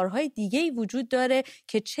سازوکارهای راههای دیگه‌ای وجود داره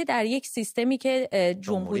که چه در یک سیستمی که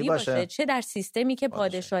جمهوری باشه چه در سیستمی که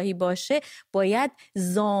پادشاهی باشه باید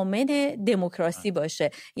ضامن دموکراسی باشه.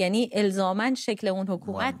 یعنی الزاماً شکل اون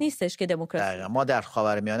حکومت نیستش که دموکراسی. ما در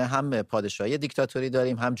خاورمیانه هم پادشاهی دیکتاتوری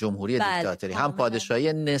داریم، هم جمهوری دیکتاتوری، هم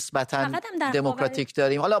پادشاهی نسبتاً دموکراتیک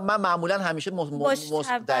داریم. حالا من معمولاً همیشه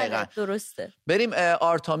دقیقاً درسته. بریم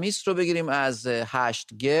آرتامیس رو بگیریم از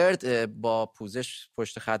هشتگرد، با پوزش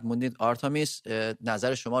پشت خط موندید. آرتامیس،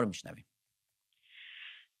 نظر شما رو میشنویم.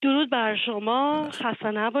 درود بر شما،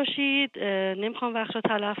 خسته نباشید. نمیخوام وقت رو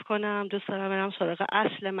تلف کنم، دوست دارم برم سراغ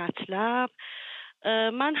اصل مطلب.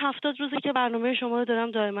 من 70 روزه که برنامه شما رو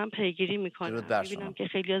دارم دائما پیگیری میکنم. میبینم که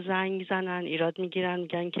خیلی زنگ میزنن، ایراد میگیرن،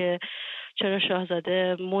 میگن که چرا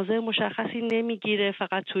شاهزاده موضع مشخصی نمیگیره،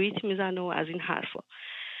 فقط توییت میزنه و از این حرفا.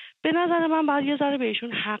 به نظر من باید یه ذره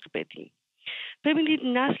بهشون حق بدیم. ببینید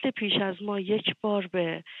نسل پیش از ما یک بار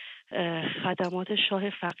به خدمات شاه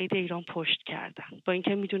فقید ایران پشت کردن، با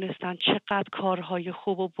اینکه میدونستن چقدر کارهای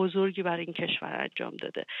خوب و بزرگی برای این کشور انجام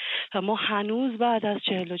داده و ما هنوز بعد از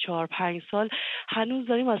 44-5 سال هنوز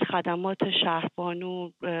داریم از خدمات شهربانو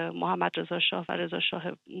محمد رضا شاه و رضا شاه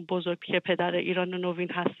بزرگ که پدر ایران و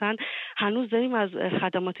نوین هستن، هنوز داریم از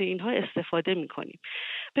خدمات اینها استفاده میکنیم.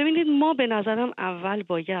 ببینید ما به نظرم اول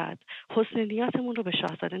باید حسن نیتمون رو به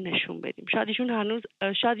شاهزاده نشون بدیم.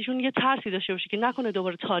 شاید ایشون یه ترسی داشته باشه که نکنه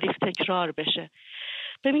دوباره تاریخ تکرار بشه.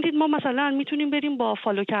 ببینید ما مثلا میتونیم بریم با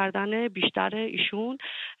فالو کردن بیشتر ایشون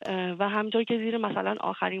و همینطور که زیر مثلا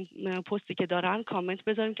آخرین پستی که دارن کامنت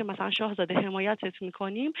بذاریم که مثلا شاهزاده حمایتت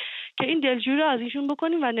میکنیم، که این دلجویی رو از ایشون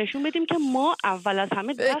بکنیم و نشون بدیم که ما اول از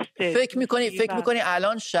همه فکر میکنی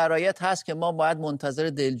الان شرایط هست که ما باید منتظر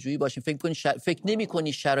دلجویی باشیم؟ فکر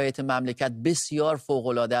نمیکنی شرایط مملکت بسیار فوق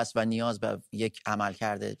العاده است و نیاز به یک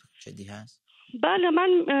عملکرد جدی هست؟ بله، من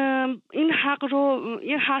این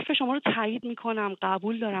حرف شما رو تایید میکنم،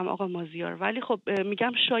 قبول دارم آقا مازیار، ولی خب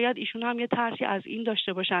میگم شاید ایشون هم یه ترسی از این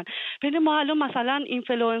داشته باشن. ببین ما الان مثلا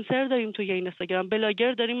اینفلوئنسر داریم توی اینستاگرام،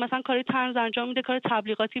 بلاگر داریم، مثلا کار طنز انجام میده، کار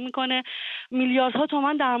تبلیغاتی میکنه، میلیاردها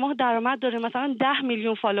تومان در ماه درآمد داره، مثلا 10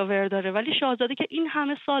 میلیون فالوور داره، ولی شاهزاده که این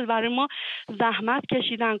همه سال برای ما زحمت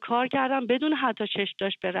کشیدن، کار کردن بدون حتی چشم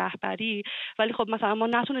داشت به رهبری، ولی خب مثلا ما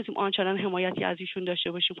نتونستیم آنچنان حمایتی از ایشون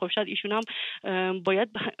داشته باشیم. خب شاید ایشون هم باید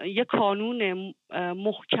یه قانون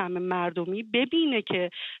محکم مردمی ببینه که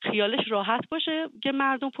خیالش راحت باشه که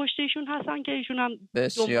مردم پشت ایشون هستن، که ایشون هم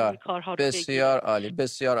بسیار عالی،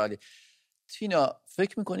 بسیار عالی. تینا،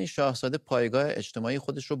 فکر میکنی شاهزاده پایگاه اجتماعی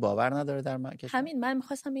خودش رو باور نداره در کشور؟ همین من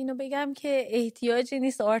میخواستم اینو بگم که احتیاجی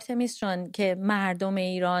نیست آرتمیس جان که مردم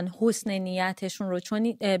ایران حسن نیتشون رو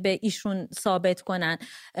چون به ایشون ثابت کنن،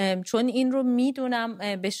 چون این رو میدونم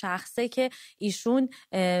به شخصه که ایشون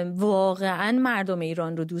واقعا مردم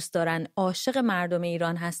ایران رو دوست دارن، عاشق مردم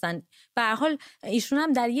ایران هستن. به هر حال ایشون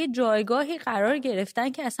هم در یه جایگاهی قرار گرفتن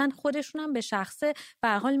که اصلا خودشون هم به شخصه به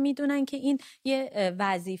هر حال میدونن که این یه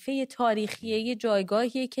وظیفه تاریخیه، یه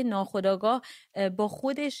جایگاهیه که ناخودآگاه با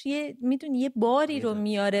خودش یه باری رو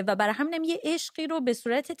میاره و برای همینم یه عشقی رو به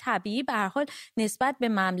صورت طبیعی به هر حال نسبت به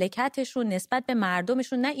مملکتشون، نسبت به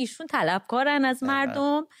مردمشون، نه ایشون طلبکارن از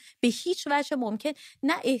مردم به هیچ وجه ممکن،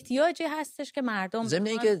 نه احتیاجی هستش که مردم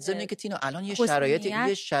ضمن که تینا الان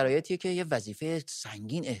یه شرایطیه که یه وظیفه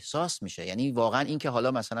سنگین احساس میشه. یعنی واقعا این که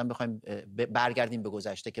حالا مثلا بخوایم برگردیم به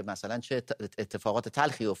گذشته که مثلا چه اتفاقات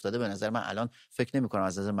تلخی افتاده، به نظر من الان فکر نمی‌کنم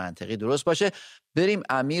از نظر منطقی درست باشه. بریم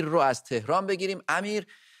امیر رو از تهران بگیریم. امیر،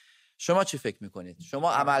 شما چی فکر میکنید؟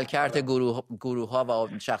 شما عملکرد گروه‌ها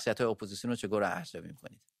و شخصیت‌های اپوزیسیون رو چگونه ارزیابی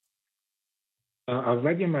میکنید؟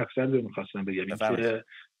 اول یه مطلب رو میخواستم بگم که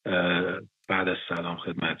بعد از سلام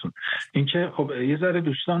خدمتتون، اینکه خب یه ذره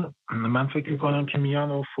دوستان من فکر میکنم که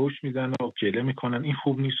میان و فوش میزنن و گله میکنن، این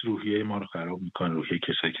خوب نیست، روحیه ما رو خراب میکنه، روحیه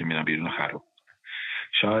کسایی که میرن بیرون خراب.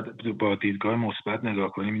 شاید با دیدگاه مثبت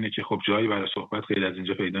نگاه کنیم اینه که خب جایی برای صحبت غیر از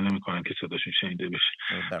اینجا پیدا نمی‌کنن که صداشون شنیده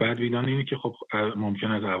بشه. بعد ویدان اینه که خب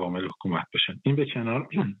ممکن از عوامل حکومت باشن. این به کنار،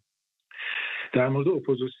 در مورد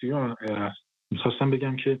اپوزیسیون می‌خواستم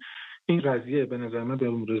بگم که این قضیه به نظر من به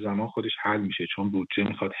مرور زمان خودش حل میشه، چون بودجه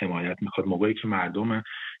میخواد، حمایت میخواد. موقعی که مردم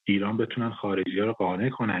ایران بتونن خارجی‌ها رو قانع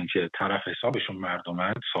کنن که طرف حسابشون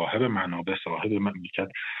مردمن، صاحب منابع، صاحب مملکت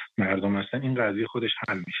مردم هستن، این قضیه خودش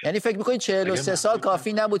حل میشه. یعنی فکر می‌کنید 43 سال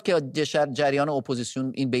کافی نبود که جریان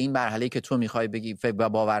اپوزیسیون این به این مرحله‌ای که تو می‌خوای بگی و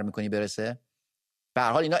باور می‌کنی برسه؟ به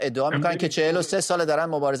هر حال اینا ادعا می‌کنن که 43 سال دارن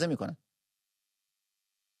مبارزه می‌کنن.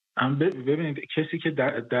 ببینید کسی که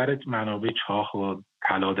در منابع چاخ و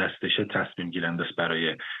طلا دستشه تصمیم گیرنده است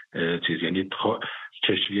برای چیز، یعنی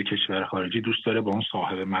یه کشور خارجی دوست داره با اون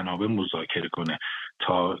صاحب منابع مذاکره کنه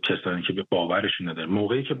تا کسانی که به باورشون نداره.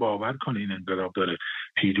 موقعی که باور کنه این انقلاب داره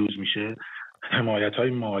پیروز میشه، حمایت‌های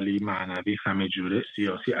مالی، معنوی، همه جوره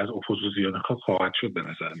سیاسی از اپوزیسیون خواهد شد به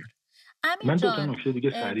نظر من. دو تا نکته دیگه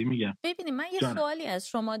سریع میگم. ببینید من یه سوالی از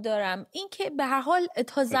شما دارم، این که به هر حال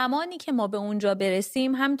تا زمانی که ما به اونجا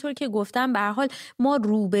برسیم، همونطور که گفتم به هر حال ما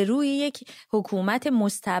روبروی یک حکومت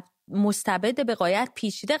مستبد به غایت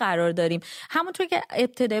پیچیده قرار داریم. همونطور که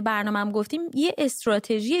ابتدای برنامه‌ام گفتیم یه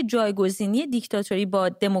استراتژی جایگزینی دیکتاتوری با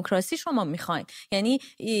دموکراسی شما میخواین، یعنی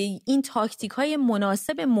این تاکتیک‌های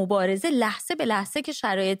مناسب مبارزه لحظه به لحظه که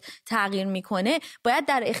شرایط تغییر میکنه باید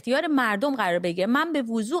در اختیار مردم قرار بگیره. من به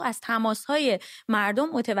وضوح از تماس‌های مردم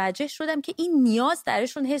متوجه شدم که این نیاز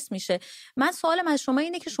درشون حس میشه. من سوالم از شما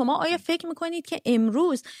اینه که شما آیا فکر میکنید که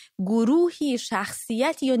امروز گروهی،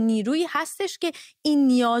 شخصیت یا نیرویی هستش که این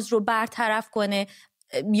نیاز رو برطرف کنه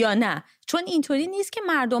یا نه؟ چون اینطوری نیست که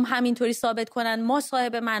مردم همینطوری ثابت کنن ما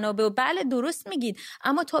صاحب منابع و بله درست میگید،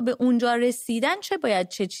 اما تا به اونجا رسیدن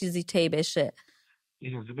چه چیزی طی بشه؟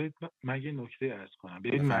 اجازه بدید من یه نکته عرض کنم.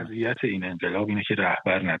 ببین مزیت این انقلاب اینه که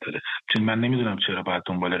رهبر نداره. چون من نمیدونم چرا باید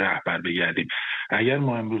دنبال رهبر بگردیم. اگر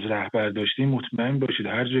ما امروز رهبر داشتیم مطمئن باشید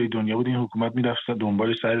هر جای دنیا بود این حکومت میرفت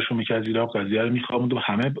دنبال سرشون میکرد، زیرا قضیه رو میخوابوند و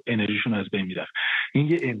همه انرژیشون از بین میرفت.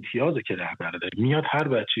 این یه امتیازه که رهبر داره. میاد هر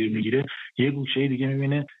بچه‌ای میگیره یه گوشه دیگه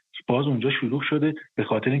میبینه باز اونجا شروع شده به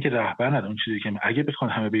خاطر اینکه رهبر نداره. اون چیزی که اگه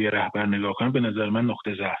بخوان همه به یه رهبر نگاه کنن به نظر من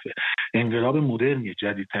نقطه ضعفه. انقلاب مدرنیه،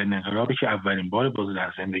 جدیدترین انقلابی که اولین بار باز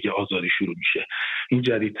در زندگی آزادی شروع میشه. این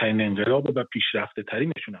جدیدترین انقلاب و پیشرفته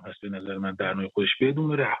ترینشون هم هست به نظر من در نوع خودش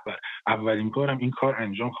بدون رهبر. اولین کارم این کار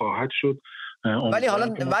انجام خواهد شد.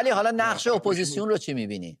 ولی حالا نقش اپوزیسیون رو چی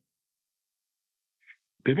می‌بینی؟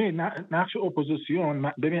 ببین نقش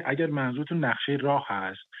اپوزیسیون، ببین اگر منظورتون نقشه راه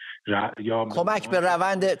هست یا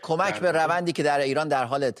کمک به روندی که در ایران در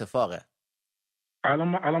حال اتفاقه.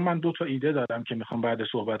 الان من 2 تا ایده دارم که میخوام بعد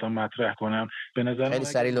صحبتام مطرح کنم. به نظر خیلی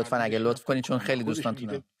سریع لطفاً اگه لطف کنید چون خیلی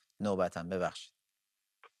دوستانتون نوبتم. ببخشید.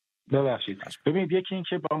 ببینید یکی این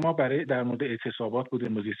که با ما برای در مورد اعتصابات بود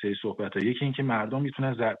امروز سری صحبت‌ها. یکی این که مردم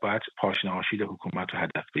میتونن باید پاشنه آشیل حکومت رو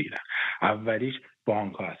هدف بگیرن. اولیش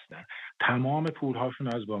بانک‌ها هستن. تمام پول‌هاشون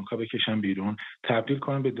از بانک‌ها بکشن بیرون، تبدیل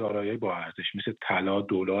کنن به دارایی با ارزش مثل طلا،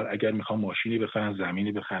 دلار. اگر میخوان ماشینی بخرن،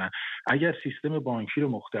 زمینی بخرن، اگر سیستم بانکی رو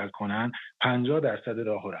مختل کنن 50%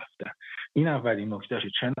 راهو رفتن. این اولین نکتهشه.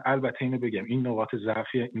 البته اینو بگم این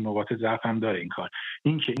نقاط ضعف هم داره این کار.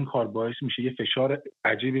 این کار باعث میشه یه فشار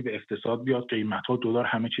عجیبی به اقتصاد بیاد، قیمت‌ها، دلار،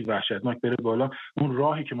 همه چیز وحشتناک بره بالا. اون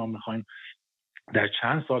راهی که ما می‌خوایم در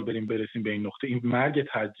چند سال برسیم به این نقطه، این مرگ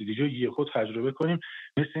تدریجی رو یهو تجربه کنیم،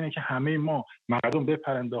 مثل اینه که همه ما مردم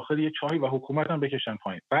بپرن داخل یه چاهی و حکومت هم بکشن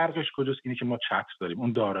پایین. فرقش کجاست؟ اینه که ما چتر داریم،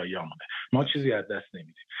 اون دارایی‌مونه، ما چیزی از دست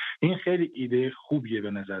نمیدیم. این خیلی ایده خوبیه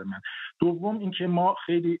به نظر من. دوم اینکه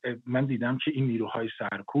من دیدم که این نیروهای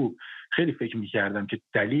سرکوب، خیلی فکر می‌کردم که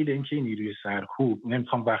دلیل اینکه این نیروی سرکوب،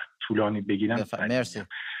 نمیخوام وقت طولانی بگیرم، مرسی،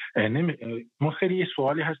 ما خیلی یه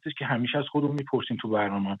سوالی هستش که همیشه از خودمون میپرسیم تو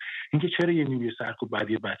برنامه، اینکه چرا یه نیروی سرکوب بعد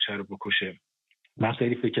یه بچه رو بکشه؟ من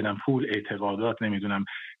خیلی فکر کردم پول، اعتقادات، نمیدونم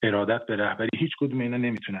ارادت به رهبری، هیچ کدوم اینا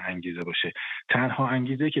نمیتونه انگیزه باشه. تنها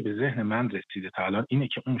انگیزه که به ذهن من رسیده تا الان اینه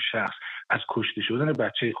که اون شخص از کشته شدن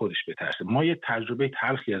بچه خودش بترسه. ما یه تجربه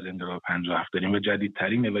تلخی از انقلاب 57 داریم و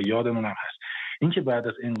جدیدترینه و یادمون هم هست، اینکه بعد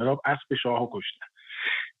از انقلاب اسب شاهو کشتن.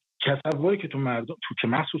 تصوری که تو مردم که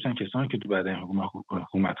مخصوصا کسانی که تو بعد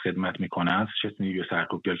حکومت خدمت میکنن، چه نیروی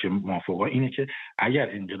سرکوبگر که موافقه اینه که اگر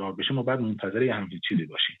انقلاب بشه ما بعد منتظر یه همچین چیزی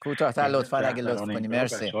باشیم. کوتاه‌تر لطفاً اگه لطف کنی.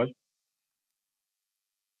 مرسی.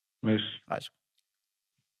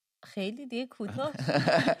 خیلی دیگه کوتاه.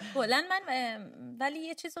 کلاً من ولی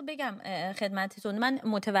یه چیز رو بگم خدمتتون. من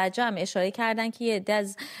متوجهم اشاره کردن که یه عده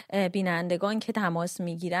از بینندگان که تماس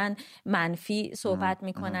میگیرن منفی صحبت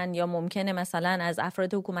میکنن یا ممکنه مثلا از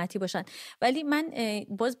افراد حکومتی باشن، ولی من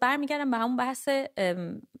باز برمیگردم به همون بحث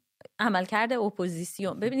عملکرد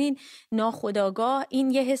اپوزیسیون. ببینین ناخودآگاه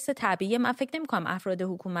این یه حس طبیعیه. من فکر نمی‌کنم افراد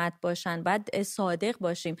حکومت باشن، باید صادق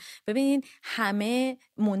باشیم. ببینین همه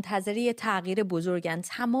منتظر یه تغییر بزرگن،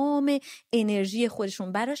 تمام انرژی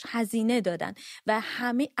خودشون براش هزینه دادن و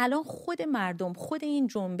همه الان خود مردم، خود این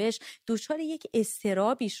جنبش دچار یک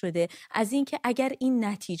اضطرابی شده از این که اگر این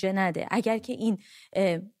نتیجه نده، اگر که این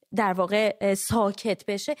در واقع ساکت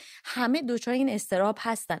بشه، همه دوچار این اضطراب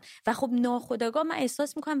هستن و خب ناخودآگاه من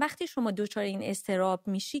احساس میکنم وقتی شما دوچار این اضطراب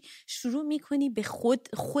میشی شروع میکنی به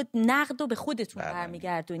خود نقد و به خودتون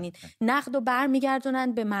برمیگردونید. نقد و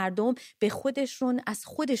برمیگردونن به مردم، به خودشون، از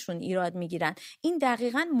خودشون ایراد میگیرن. این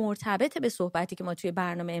دقیقاً مرتبط به صحبتی که ما توی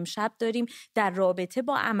برنامه امشب داریم در رابطه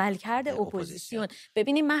با عملکرد اپوزیسیون.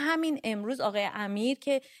 ببینید من همین امروز آقای امیر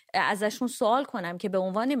که ازشون سوال کنم که به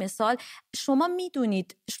عنوان مثال شما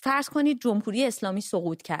میدونید فرض کنید جمهوری اسلامی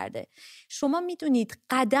سقوط کرده، شما میدونید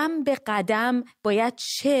قدم به قدم باید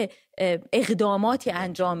چه اقداماتی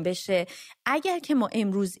انجام بشه. اگر که ما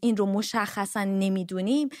امروز این رو مشخصا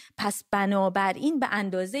نمیدونیم، پس بنابراین به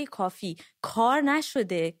اندازه کافی کار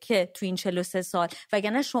نشده که تو این 43 سال،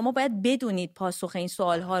 وگرنه شما باید بدونید پاسخ این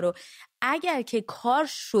سوالها رو. اگر که کار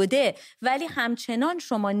شده ولی همچنان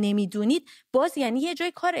شما نمیدونید، باز یعنی یه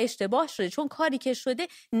جای کار اشتباه شده، چون کاری که شده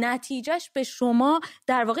نتیجهش به شما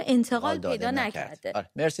در واقع انتقال پیدا نکرده.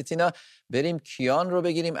 مرسی تینا. بریم کیان رو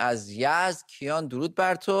بگیریم از یزد. کیان درود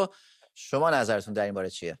بر تو، شما نظرتون در این باره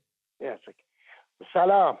چیه؟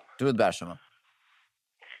 سلام. درود بر شما.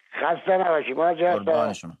 خسته نباشی.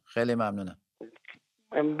 قربان شما. خیلی ممنونم.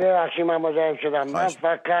 ببخشید من مزاحم شدم. من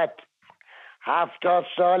فقط 70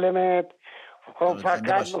 سالمه، خب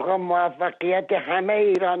فقط میخوام موفقیت همه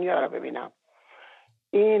ایرانی‌ها رو ببینم.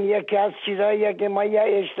 این یکی از چیزاییه که ما یه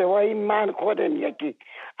اشتباهی، من خودم یکی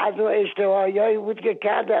از اون اشتباهیایی بود که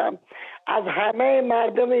کردم، از همه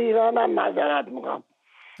مردم ایرانم معذرت میخوام.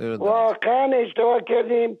 واقعا اشتباه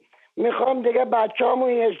کردیم، میخوام دیگه بچه‌هامون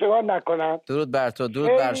این اشتباه نکنن. درود بر تو، درود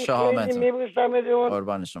بر شهامت.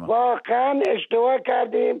 قربان شما. واقعا اشتباه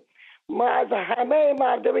کردیم، ما از همه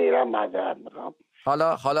مردم ایران معذرت میخوام.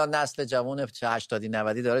 حالا نسل جوان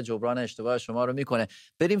 80-90 داره جبران اشتباه شما رو میکنه.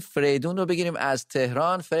 بریم فریدون رو بگیریم از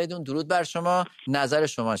تهران. فریدون درود بر شما، نظر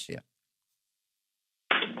شما چیه؟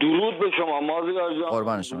 درود به شما مازیار جان.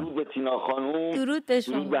 قربان شما. درود به تینا خانوم. درود به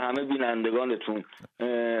شما. درود به همه بینندگانتون.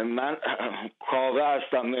 من کاوه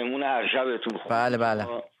هستم، مهمون هر شبتون. بله.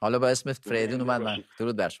 حالا با اسم فریدون اومد من.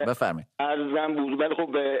 درود بر شما، بفرمایید. عرضم بود. ولی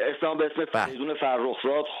خب به اسم فریدون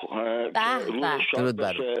فرخزاد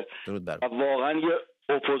درود بر. واقعا یه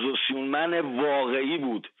اپوزیسیونمن واقعی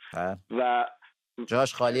بود و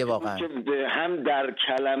جاش خالیه واقعا، هم در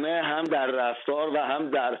کلمه، هم در رفتار و هم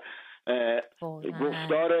در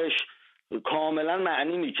گفتارش کاملا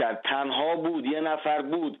معنی میکرد. تنها بود، یه نفر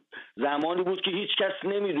بود. زمانی بود که هیچ کس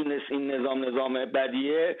نمیدونست این نظام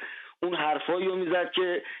بدیه. اون حرفایی رو میزد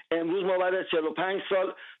که امروز ما بعد از 45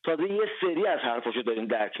 سال تازه یه سری از حرفاشو داریم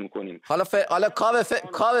درک میکنیم. حالا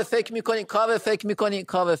کاوه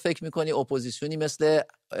فکر میکنی اپوزیسیونی مثل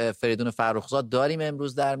فریدون فرخزاد داریم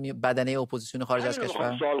امروز در بدنه اپوزیسیون خارج از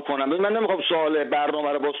کشور؟ سوال کنم، من نمیخوام سوال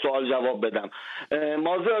برنامه رو با سوال جواب بدم.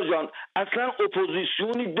 مازیار جان، اصلا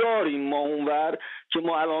اپوزیسیونی داریم ما اونور که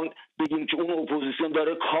ما الان بگیم که اون اپوزیسیون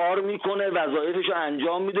داره کار میکنه، وظایفش رو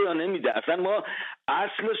انجام میده یا نمیده؟ اصلا ما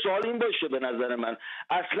اصل سوال این باشه به نظر من،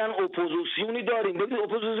 اصلا اپوزیسیونی داریم؟ ببین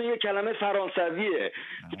اپوزیسیون یه کلمه فرانسویه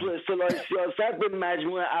که تو اصطلاح سیاست به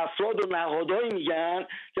مجموعه افراد و نهادهایی میگن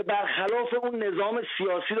که برخلاف اون نظام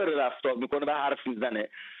سیاسی داره رفتار میکنه و حرف میزنه.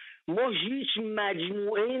 ما هیچ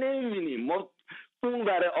مجموعه‌ای نمیبینیم. ما اون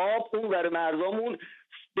ور آب، اون ور مرزامون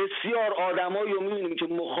بسیار آدمایی رو میبینیم که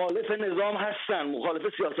مخالف نظام هستن،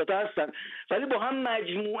 مخالف سیاست هستن، ولی با هم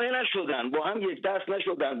مجموعه نشدن، با هم یک دست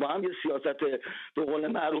نشدن، با هم یه سیاست به قول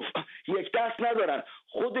معروف یک دست ندارن.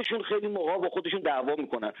 خودشون خیلی موقع با خودشون دعوا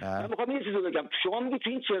میکنن. من میخوام یه چیزی بگم. شما میگید تو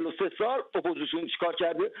این 43 سال اپوزیسیون چیکار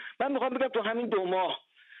کرده؟ من میخوام بگم تو همین 2 ماه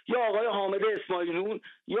یا آقای حامد اسماعیلون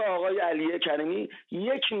یا آقای علی کریمی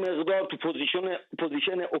یک مقدار تو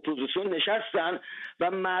پوزیشن اپوزیسیون نشستن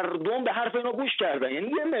و مردم به حرف اینا گوش کردن.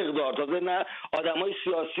 یعنی یه مقدار، تازه نه آدمای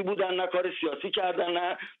سیاسی بودن، نه کار سیاسی کردن،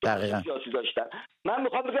 نه سیاسی داشتن. من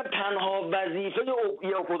میخوام بگم تنها وظیفه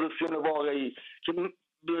یه اپوزیسیون واقعی که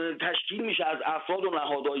تشکیل میشه از افراد و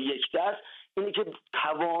نهادهای یک دست اینه که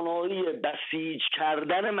توانایی بسیج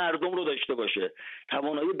کردن مردم رو داشته باشه.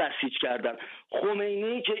 توانایی بسیج کردن.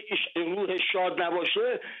 خمینی که روح شاد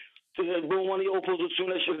نباشه به عنوان یه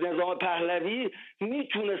اپوزیسیون نظام پهلوی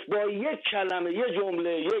میتونست با یک کلمه، یه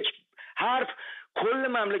جمله، یک حرف کل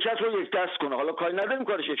مملکت رو یک دست کنه. حالا کاری نداریم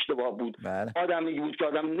کارش اشتباه بود، آدمی بود که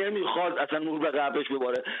آدم نمیخواد اصلا نور به قبرش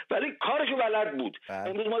بباره، ولی کارشو بلد بود.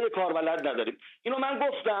 امروز ما یه کار بلد نداریم. اینو من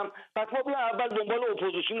گفتم. پس ما بیایم اول دنبال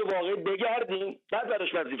اپوزیسیون واقعی بگردیم، بعد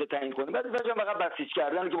براش وظیفه تعیین کنیم. بعد فقط بسیج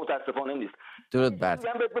کردن که متاسفانه نیست. درود بر تو.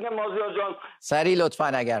 من بگم مازیار جان سریع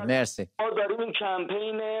لطفاً اگر مرسی. ما داریم این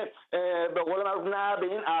کمپین به قول معروف نه به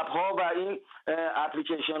این اپ ها و این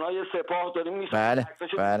اپلیکیشن های سپاه داریم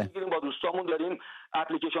میگیریم، با دوستامون داریم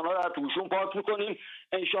اپلیکیشن ها رو از توشون پاک میکنیم.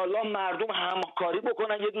 انشالله مردم همکاری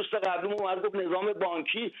بکنن. یه دوست قبلیمون اومد گفت نظام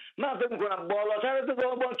بانکی. من فکر میکنم بالاتر از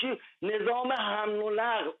نظام بانکی نظام حمل و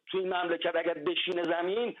نقل توی این مملکت اگر بشینه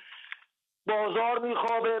زمین، بازار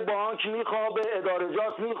میخوابه، بانک میخوابه،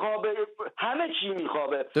 ادارجات میخوابه، همه چی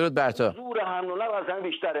میخوابه. درود بر تو. زور حمل و نقل اصلا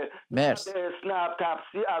بیشتره. مرسی. اسنپ،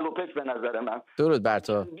 تپسی، الوپک به نظر من. درود بر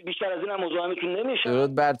تو. بیشتر از این هم مزاحمتون نمیشه.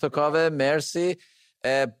 درود بر تو کاوه، مرسی.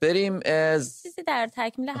 بریم چیزی در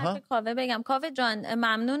تکمیل حرف کاوه بگم. کاوه جان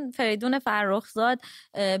ممنون. فریدون فرخزاد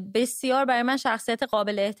بسیار برای من شخصیت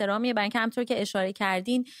قابل احترامیه، برای اینکه همونطور که اشاره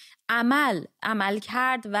کردین عمل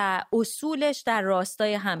کرد و اصولش در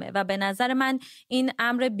راستای همه و به نظر من این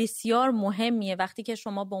امر بسیار مهمیه وقتی که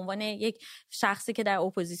شما به عنوان یک شخصی که در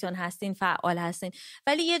اپوزیسیون هستین فعال هستین.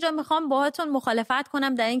 ولی یه جا میخوام باهاتون مخالفت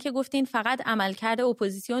کنم در اینکه گفتین فقط عملکرد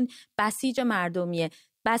اپوزیسیون بسیج مردمیه.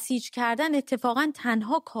 بسیج کردن اتفاقا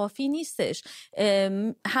تنها کافی نیستش.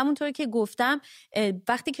 همونطور که گفتم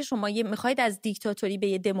وقتی که شما میخواید از دیکتاتوری به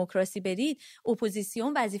یه دموکراسی برید،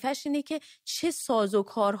 اپوزیسیون وظیفش اینه که چه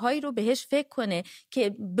سازوکارهایی رو بهش فکر کنه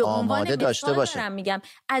که به عنوان داشته باشه. میگم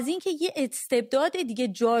از اینکه یه استبداد دیگه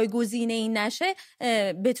جایگزین این نشه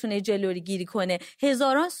بتونه جلوگیری کنه.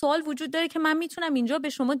 هزاران سوال وجود داره که من میتونم اینجا به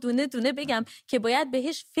شما دونه دونه بگم که باید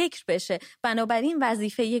بهش فکر بشه. بنابراین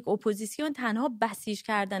وظیفه یک اپوزیسیون تنها بسیج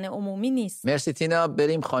کردن عمومی نیست. مرسی تینا.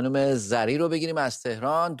 بریم خانم زری رو بگیریم از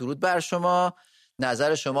تهران. درود بر شما،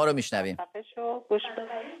 نظر شما رو میشنویم.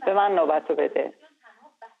 به من نوبت رو بده.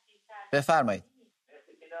 بفرمایید.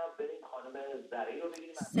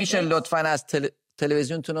 میشه لطفاً از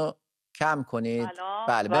تلویزیونتون رو کم کنید؟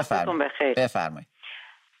 بله بفرمایید.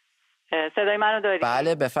 صدای منو دارید؟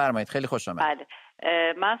 بله بفرمایید. خیلی خوش آمد. بله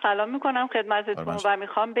من سلام میکنم خدمتتون و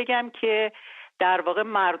میخوام بگم که در واقع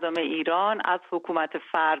مردم ایران از حکومت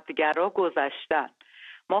فردگرا گذشتن.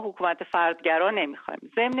 ما حکومت فردگرا نمیخوایم.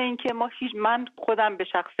 ضمن اینکه من خودم به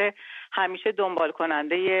شخصه همیشه دنبال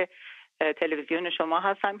کننده تلویزیون شما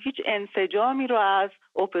هستم، هیچ انسجامی رو از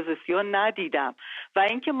اپوزیسیون ندیدم و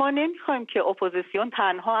اینکه ما نمیخوایم که اپوزیسیون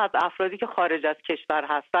تنها از افرادی که خارج از کشور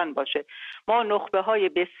هستن باشه. ما نخبه های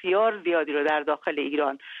بسیار زیادی رو در داخل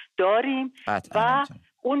ایران داریم و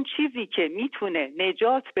اون چیزی که میتونه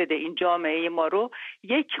نجات بده این جامعه ما رو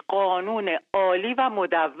یک قانون عالی و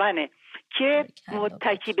مدونه که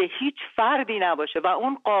متکی به هیچ فردی نباشه و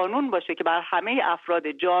اون قانون باشه که بر همه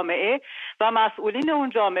افراد جامعه و مسئولین اون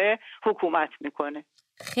جامعه حکومت میکنه.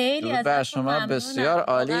 خیلی از بر شما بسیار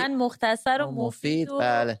عالی، مختصر و مفید و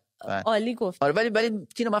بله. عالی گفت. آره ولی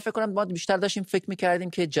تینا من فکر کنم ما بیشتر داشتیم فکر می‌کردیم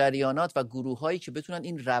که جریانات و گروه‌هایی که بتونن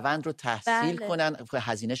این روند رو تحصیل کنن،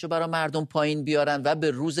 هزینه‌شو برای مردم پایین بیارن و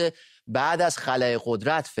به روز بعد از خلأ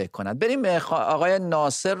قدرت فکر کنن. بریم آقای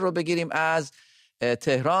ناصر رو بگیریم از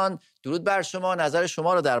تهران. درود بر شما، نظر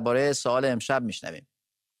شما رو درباره سوال امشب میشنویم.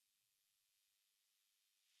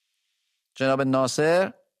 جناب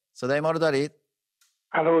ناصر صدای ما رو دارید؟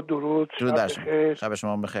 الو درود بر شما. شب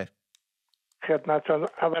شما بخیر. خدمتتون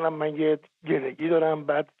اولا من یه گلگی دارم،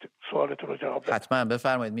 بعد سوالتون رو جواب بدم. حتما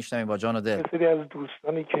بفرمایید، میشنویم با جان و دل. سری از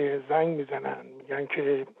دوستانی که زنگ میزنن میگن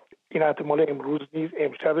که این احتمال امروز نیست،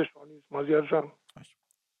 امشب شما نیست. مازیار جان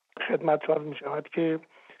خدمتتون میشود که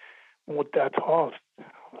مدت هاست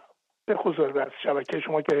به خصوص از شبکه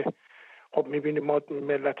شما که خب میبینیم ما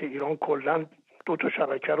ملت ایران کلا 2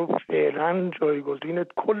 شبکه رو فعلا جایگزین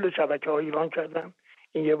کل شبکه های ایران کردن.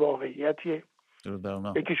 این یه واقعیتیه.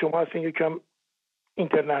 یکی شما هستین، یکم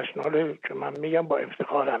اینترنشناله که من میگم با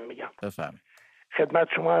افتخارم میگم. بفرمایید. خدمت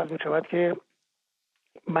شما عرض میشود که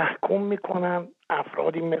محکوم میکنن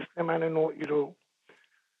افرادی مثل من نوعی رو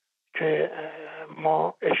که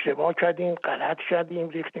ما اشتباه کردیم، غلط کردیم،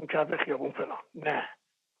 ریختیم کف خیابون فلان. نه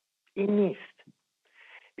این نیست.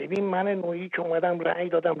 ببین من نوعی که اومدم رأی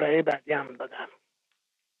دادم، رأی بعدی هم دادم،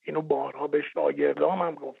 اینو بارها به شاگردام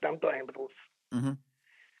هم گفتم تا امروز.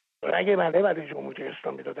 رأی بعدی برای جمهوری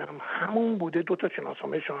اسلامی دادم همون بوده. 2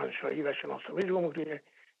 شناسنامه شاهنشاهی و شناسنامه جمهوری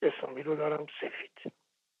اسلامی رو دارم سفید.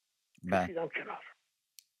 کشیدم کنار.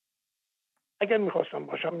 اگر میخواستم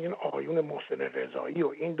باشم این آقایون محسن رضایی و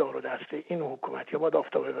این دار و دسته این حکومتی باید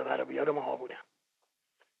آفتابه ببره بیاره ما بودم.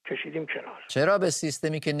 کشیدیم کنار. چرا به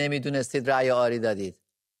سیستمی که نمیدونستید رأی آری دادید؟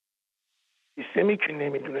 سیستمی که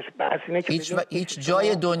نمیدونست بحث اینه که هیچ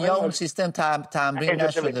جای دنیا اون سیستم تمرین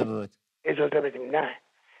نشده بود. اجازه بدیم. نه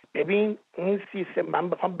ببین این سیستم، من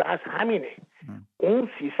بخوام بحث همینه.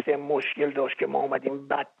 اون سیستم مشکل داشت که ما اومدیم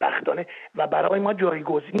بدبختانه و برای ما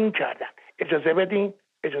جایگزین کردن. اجازه بدین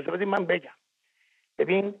من بگم.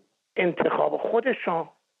 ببین انتخاب خودشان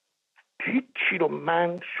هیچی رو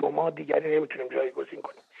من شما دیگری نمیتونیم جایگزین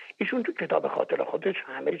کنیم. ایشون تو کتاب خاطر خودش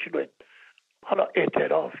همه چی رو حالا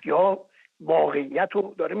اعتراف یا واقعیت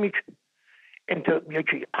رو داره میگه.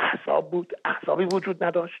 یکی احزاب بود، احزابی وجود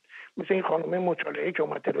نداشت. مثل این خانم مچاله‌ای که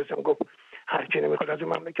اومد تلویزیون گفت هر کی نمیخواد از این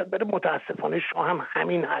مملکت بره. متاسفانه شاه هم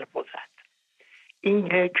همین حرفو زد. این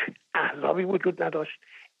یک احزابی وجود نداشت.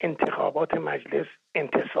 انتخابات مجلس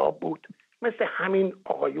انتصاب بود، مثل همین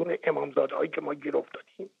آقایون امامزاده‌هایی که ما گیر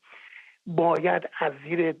افتادیم. باید از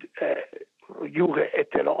زیر یوغ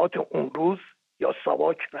اطلاعات اون روز یا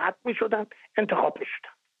ساواک رد میشدن، انتخاب میشدن.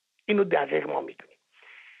 اینو دقیق ما میدونیم.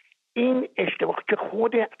 این اشتباه که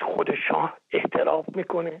خود شاه اعتراف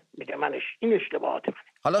میکنه، میگه این اشتباهات منه.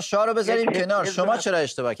 حالا شاه رو بذاریم کنار، شما چرا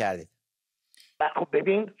اشتباه کردید؟ خب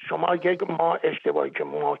ببین شما، ما اشتباهی که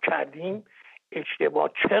ما کردیم،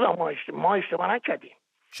 چرا ما اشتباه نکردیم؟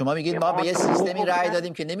 شما میگید ما به یه سیستمی رأی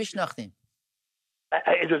دادیم که نمیشناختیم.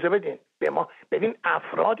 اجازه بدین به ما. ببین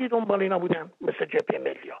افرادی دنبال اینا بودن مثل جبهه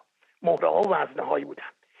ملی‌ها، مهره ها و وزنه هایی بودن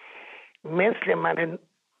مثل من.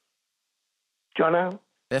 جانم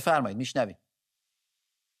بفرمایید میشنویم.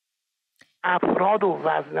 افراد و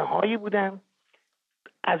وزنه هایی بودن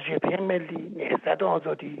از جبهه ملی، نهضت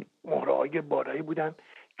آزادی، مهره های بالایی بودن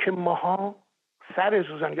که ماها سر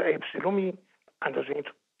سوزن یا اپسیلومی اندازه این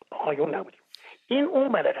آیون نبودیم. این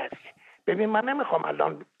اون بره قضیه. ببین من نمیخوام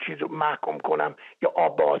الان چیزو محکوم کنم یا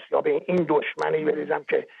آباس یا به این دشمنی بریزم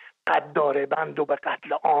که قد داره بند و به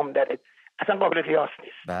قتل عام داره، اصلا قابل قیاس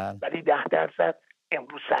نیست. ولی 10%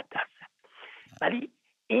 امروز 100%. ولی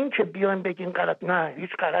این که بیایم بگیم غلط، نه هیچ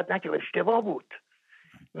غلط نکرد، اشتباه بود.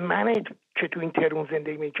 من که تو این تهران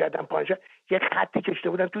زندگی میکردم پایینجا یک خطی کشته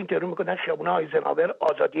بودن تو این تهران میکنن خیابون آیزنهاور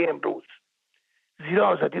آزادی امروز. زیر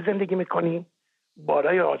آزادی زندگی میکنی،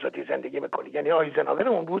 بالای آزادی زندگی میکنی، یعنی آیزنهاور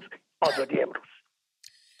اون روز، آزادی امروز.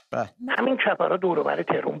 همین چپرها دور و بر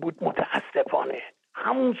تهران بود متاسفانه.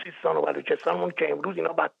 همون سیستان و بلوچستانمون که امروز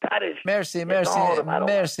اینا بدترش.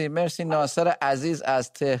 مرسی ناصر عزیز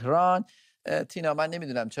از تهران. تینا من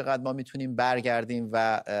نمیدونم چقدر ما میتونیم برگردیم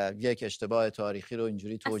و یک اشتباه تاریخی رو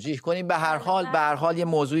اینجوری توجیه کنیم. به هر حال یه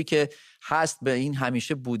موضوعی که هست به این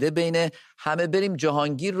همیشه بوده بین همه. بریم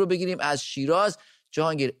جهانگیر رو بگیریم از شیراز.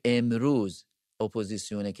 جهانگیر، امروز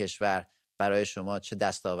اپوزیسیون کشور برای شما چه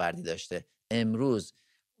دستاوردی داشته؟ امروز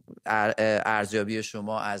ارزیابی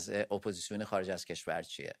شما از اپوزیسیون خارج از کشور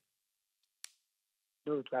چیه؟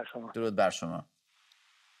 درود بر شما. درود بر شما.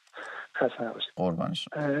 خسته نباشید. قربان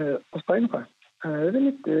شما. عذرخواهی می‌کنم.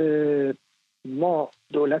 ببینید ما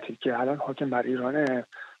دولتی که الان حاکم بر ایرانه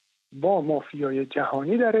با مافیای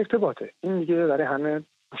جهانی در ارتباطه. این دیگه برای همه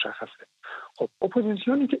مشخصه. خب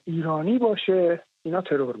اپوزیسیونی که ایرانی باشه اینا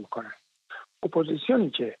ترور میکنن. اپوزیسیونی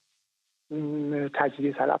که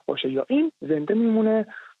تجزیه طلب باشه یا این زنده میمونه،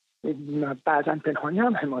 بعضا پنهانی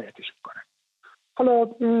هم حمایتش میکنن. حالا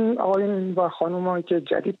آقایون و خانومایی که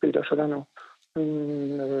جدید پیدا شدن و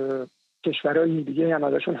کشورهای دیگه هم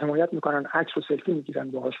ازشون حمایت میکنن، عکس و سلفی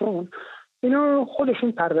میگیرن باهاشون، اینا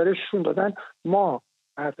خودشون پرورششون دادن. ما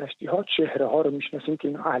اردشتی ها چهره ها رو میشناسیم که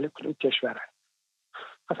اینا اهل کدوم کشورن.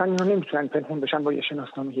 اصلا اینا نمیتونن پنهون بشن با یه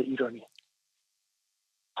شناسنامه ایرانی.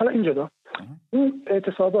 حالا اینجا دا این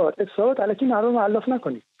اعتصابات الکی مردم معلف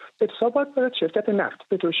نکنید. اعتصابات برای شرکت نفت،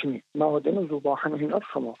 پتروشیمی، معادن و زوباهن و اینا رو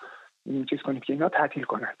شما چیز کنید که اینا تعطیل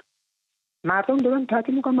کنند. مردم دارن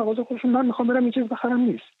تعطیل میکنن مغازه خودشون، من میخوام برم یه چیز بخرم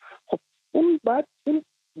نیست. خب اون بعد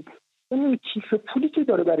اون کیف پولی که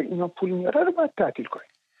داره برای اینا پول میاره رو باید تعطیل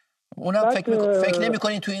کنید. اونم فکر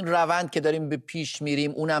نمی‌کنین تو این روند که داریم به پیش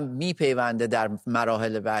میریم اونم میپیونده در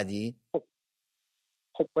مراحل بعدی؟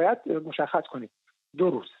 خب باید مشخص کنید 2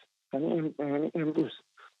 روز، یعنی امروز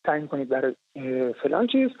تعیین کنید برای فلان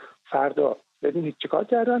چیز، فردا ببینید چیکار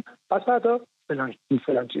کردن، پس فردا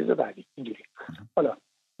فلان چیز بعدی، اینجوری. حالا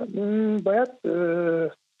باید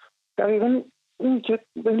دقیقاً این که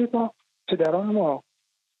ببینید ما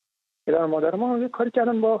پدر مادر ما یه کاری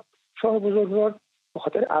کردن با شاه بزرگوار به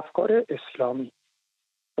خاطر افکار اسلامی،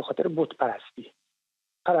 به خاطر بت پرستی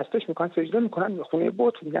پرستش میکنن، سجده میکنن به خونه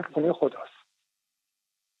بت، میگن خونه خداست.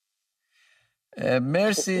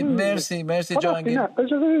 مرسی جهانگیر.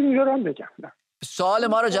 اجازه اینجا رو هم بگم. سوال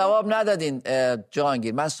ما رو جواب ندادین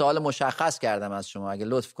جهانگیر. من سوال مشخص کردم از شما، اگه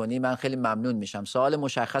لطف کنی من خیلی ممنون میشم. سوال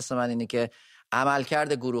مشخص من اینه که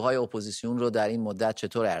عملکرد گروه‌های اپوزیسیون رو در این مدت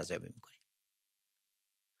چطور ارزیابی میکنی؟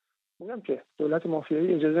 میگم که دولت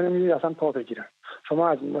مافیایی اجازه نمیده اصلا پا بگیرن. شما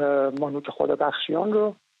از مانوک خدابخشیان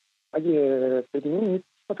رو اگه ببینید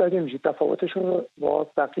متوجه میشید تفاوتشون رو با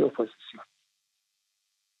بقیه اپوزیسیون.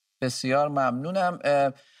 بسیار ممنونم.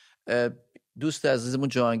 دوست عزیزمون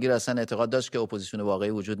جهانگیر اصلا اعتقاد داشت که اپوزیسیون واقعی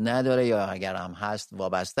وجود نداره یا اگر هم هست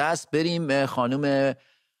وابسته است.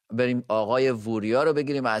 بریم آقای وریا رو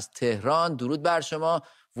بگیریم از تهران. درود بر شما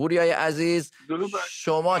وریای عزیز.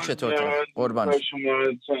 شما چطورتون؟ قربان شما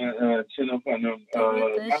تینا خانم.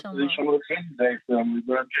 من شما رو خیلی ضعیف دارم.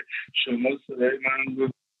 امیدوارم که شما صدای من رو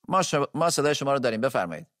ما صدای شما رو داریم،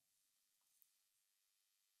 بفرمایید.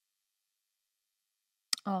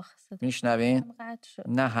 میشنوین؟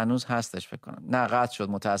 نه هنوز هستش فکر کنم. نه قطع شد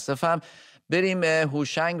متاسفم. بریم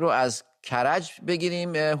هوشنگ رو از کرج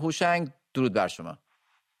بگیریم. هوشنگ درود بر شما.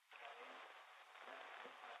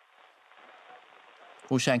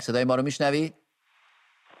 هوشنگ صدای ما رو میشنوی؟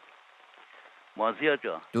 مازیار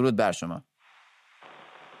جان. درود بر شما.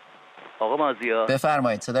 آقا مازیار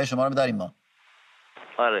بفرمایید، صدای شما رو داریم ما.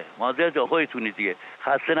 آره مازیار جان خودتونی دیگه،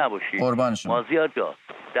 خسته نباشید. قربان شما. مازیار جان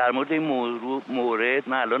در مورد این مورد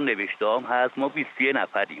من الان نوشتم هست، ما 21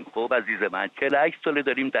 نفریم. خب عزیز من 48 ساله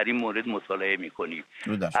داریم در این مورد مطالعه میکنیم.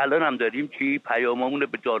 الان هم داریم چی پیامامون رو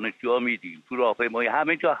به دانشجوها میدیم، تو راهپیمایی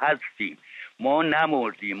همه جا هستیم. ما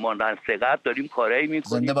نمردیم، ما نسقط داریم کارایی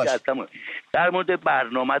میکنیم. در مورد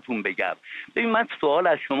برنامه‌تون بگم، ببین من سوال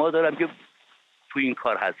از شما دارم که تو این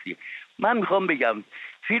کار هستی. من میخوام بگم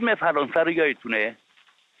فیلم فرانسه رو یادتونه؟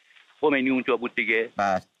 خمینی اونجا بود دیگه.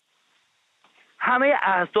 بله. همه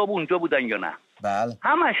احزاب اونجا بودن یا نه؟ بله.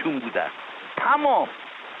 همشون بودن. تمام.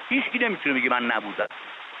 هیچکی نمیتونه بگه من نبودم.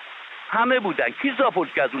 همه بودن. کی زاپورت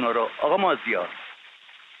کرد اونا رو؟ آقا مازیار.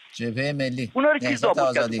 جبهه ملی. اونا رو کی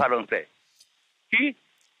زاپورت کرد فرانسه؟ کی؟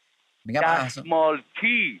 میگم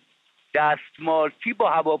دستمالچی با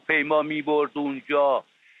هواپیما میبرد اونجا،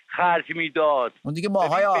 خرج میداد. اون دیگه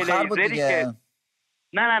ماهای آخر بود دیگه.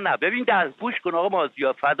 نه ببین گوش کن آقا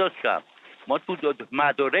مازیار، فدات شم. ما تو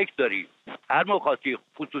مدارک داریم، هر موقعی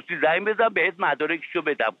خصوصی زنگ بزن بهت مدارکشو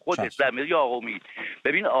بدم، خودت زمین یا آقا امید.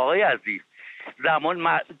 ببین آقای عزیز،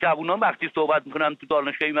 زمان جوانان وقتی صحبت میکنن تو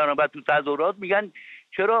دانشگاه میرن بعد تو تظاهرات میگن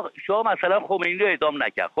چرا شما مثلا خمینی رو اعدام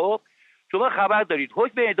نکرد. خب شما خبر دارید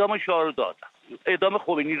حکم اعدام شاه رو دادن، اعدام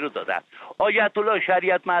خمینی رو دادن. آیت الله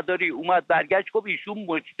شریعت مداری اومد برگشت گفت ایشون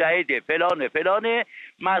مجتهده فلانه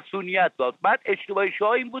مسئولیت داد. بعد اشتباه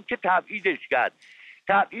شاه این بود که تبعیدش کرد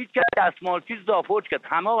دستمالچی زاپورت کرد.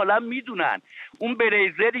 همه عالم میدونن اون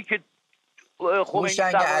بریزری که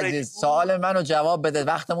هوشنگ عزیز سوال منو جواب بده،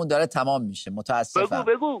 وقتمون داره تمام میشه متاسفم.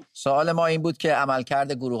 بگو. سوال ما این بود که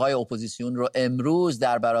عملکرد گروه‌های اپوزیسیون رو امروز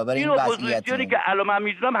در برابر این وضعیت اپوزیسیونی که الان من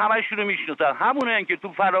میدونم همشون رو میشناسن، همونایی که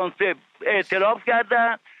تو فرانسه اعتراف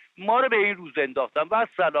کردن ما رو به این روز انداختن. و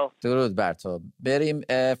سلام. درود بر تو. بریم.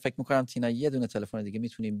 فکر میکنم تینا یه دونه تلفن دیگه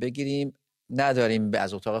میتونیم بگیریم. نداریم،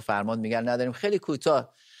 از اتاق فرمان میگن نداریم. خیلی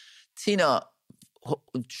کوتاه تینا،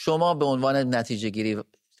 شما به عنوان نتیجه گیری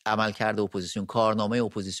عملکرد اپوزیسیون، کارنامه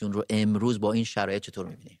اپوزیسیون رو امروز با این شرایط چطور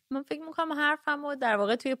می‌بینی؟ من فکر می‌کنم حرفمو در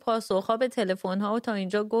واقع توی پاسخ‌ها به تلفن‌ها و تا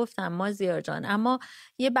اینجا گفتم مازیار جان، اما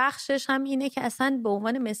یه بخشش هم اینه که اصلا به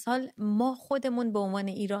عنوان مثال ما خودمون به عنوان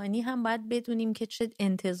ایرانی هم باید بدونیم که چه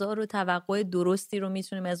انتظار و توقع درستی رو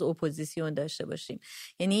میتونیم از اپوزیسیون داشته باشیم.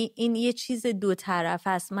 یعنی این یه چیز دو طرف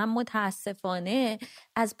است. من متاسفانه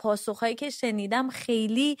از پاسخ‌هایی که شنیدم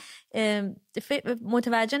خیلی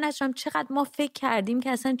متوجه نشدم چقدر ما فکر کردیم که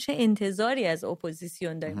اصلا چه انتظاری از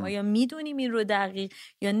اپوزیسیون داریم. ما یا میدونیم این رو دقیق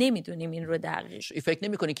یا نمیدونیم این رو دقیق. فکر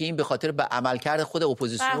نمی‌کنی که این به خاطر به عملکرد خود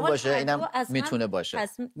اپوزیسیون باشه؟ اینم میتونه باشه.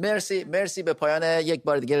 مرسی. به پایان یک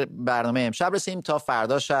بار دیگه برنامه امشب رسیم. تا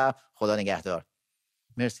فردا شب، خدا نگهدار.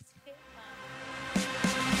 مرسی.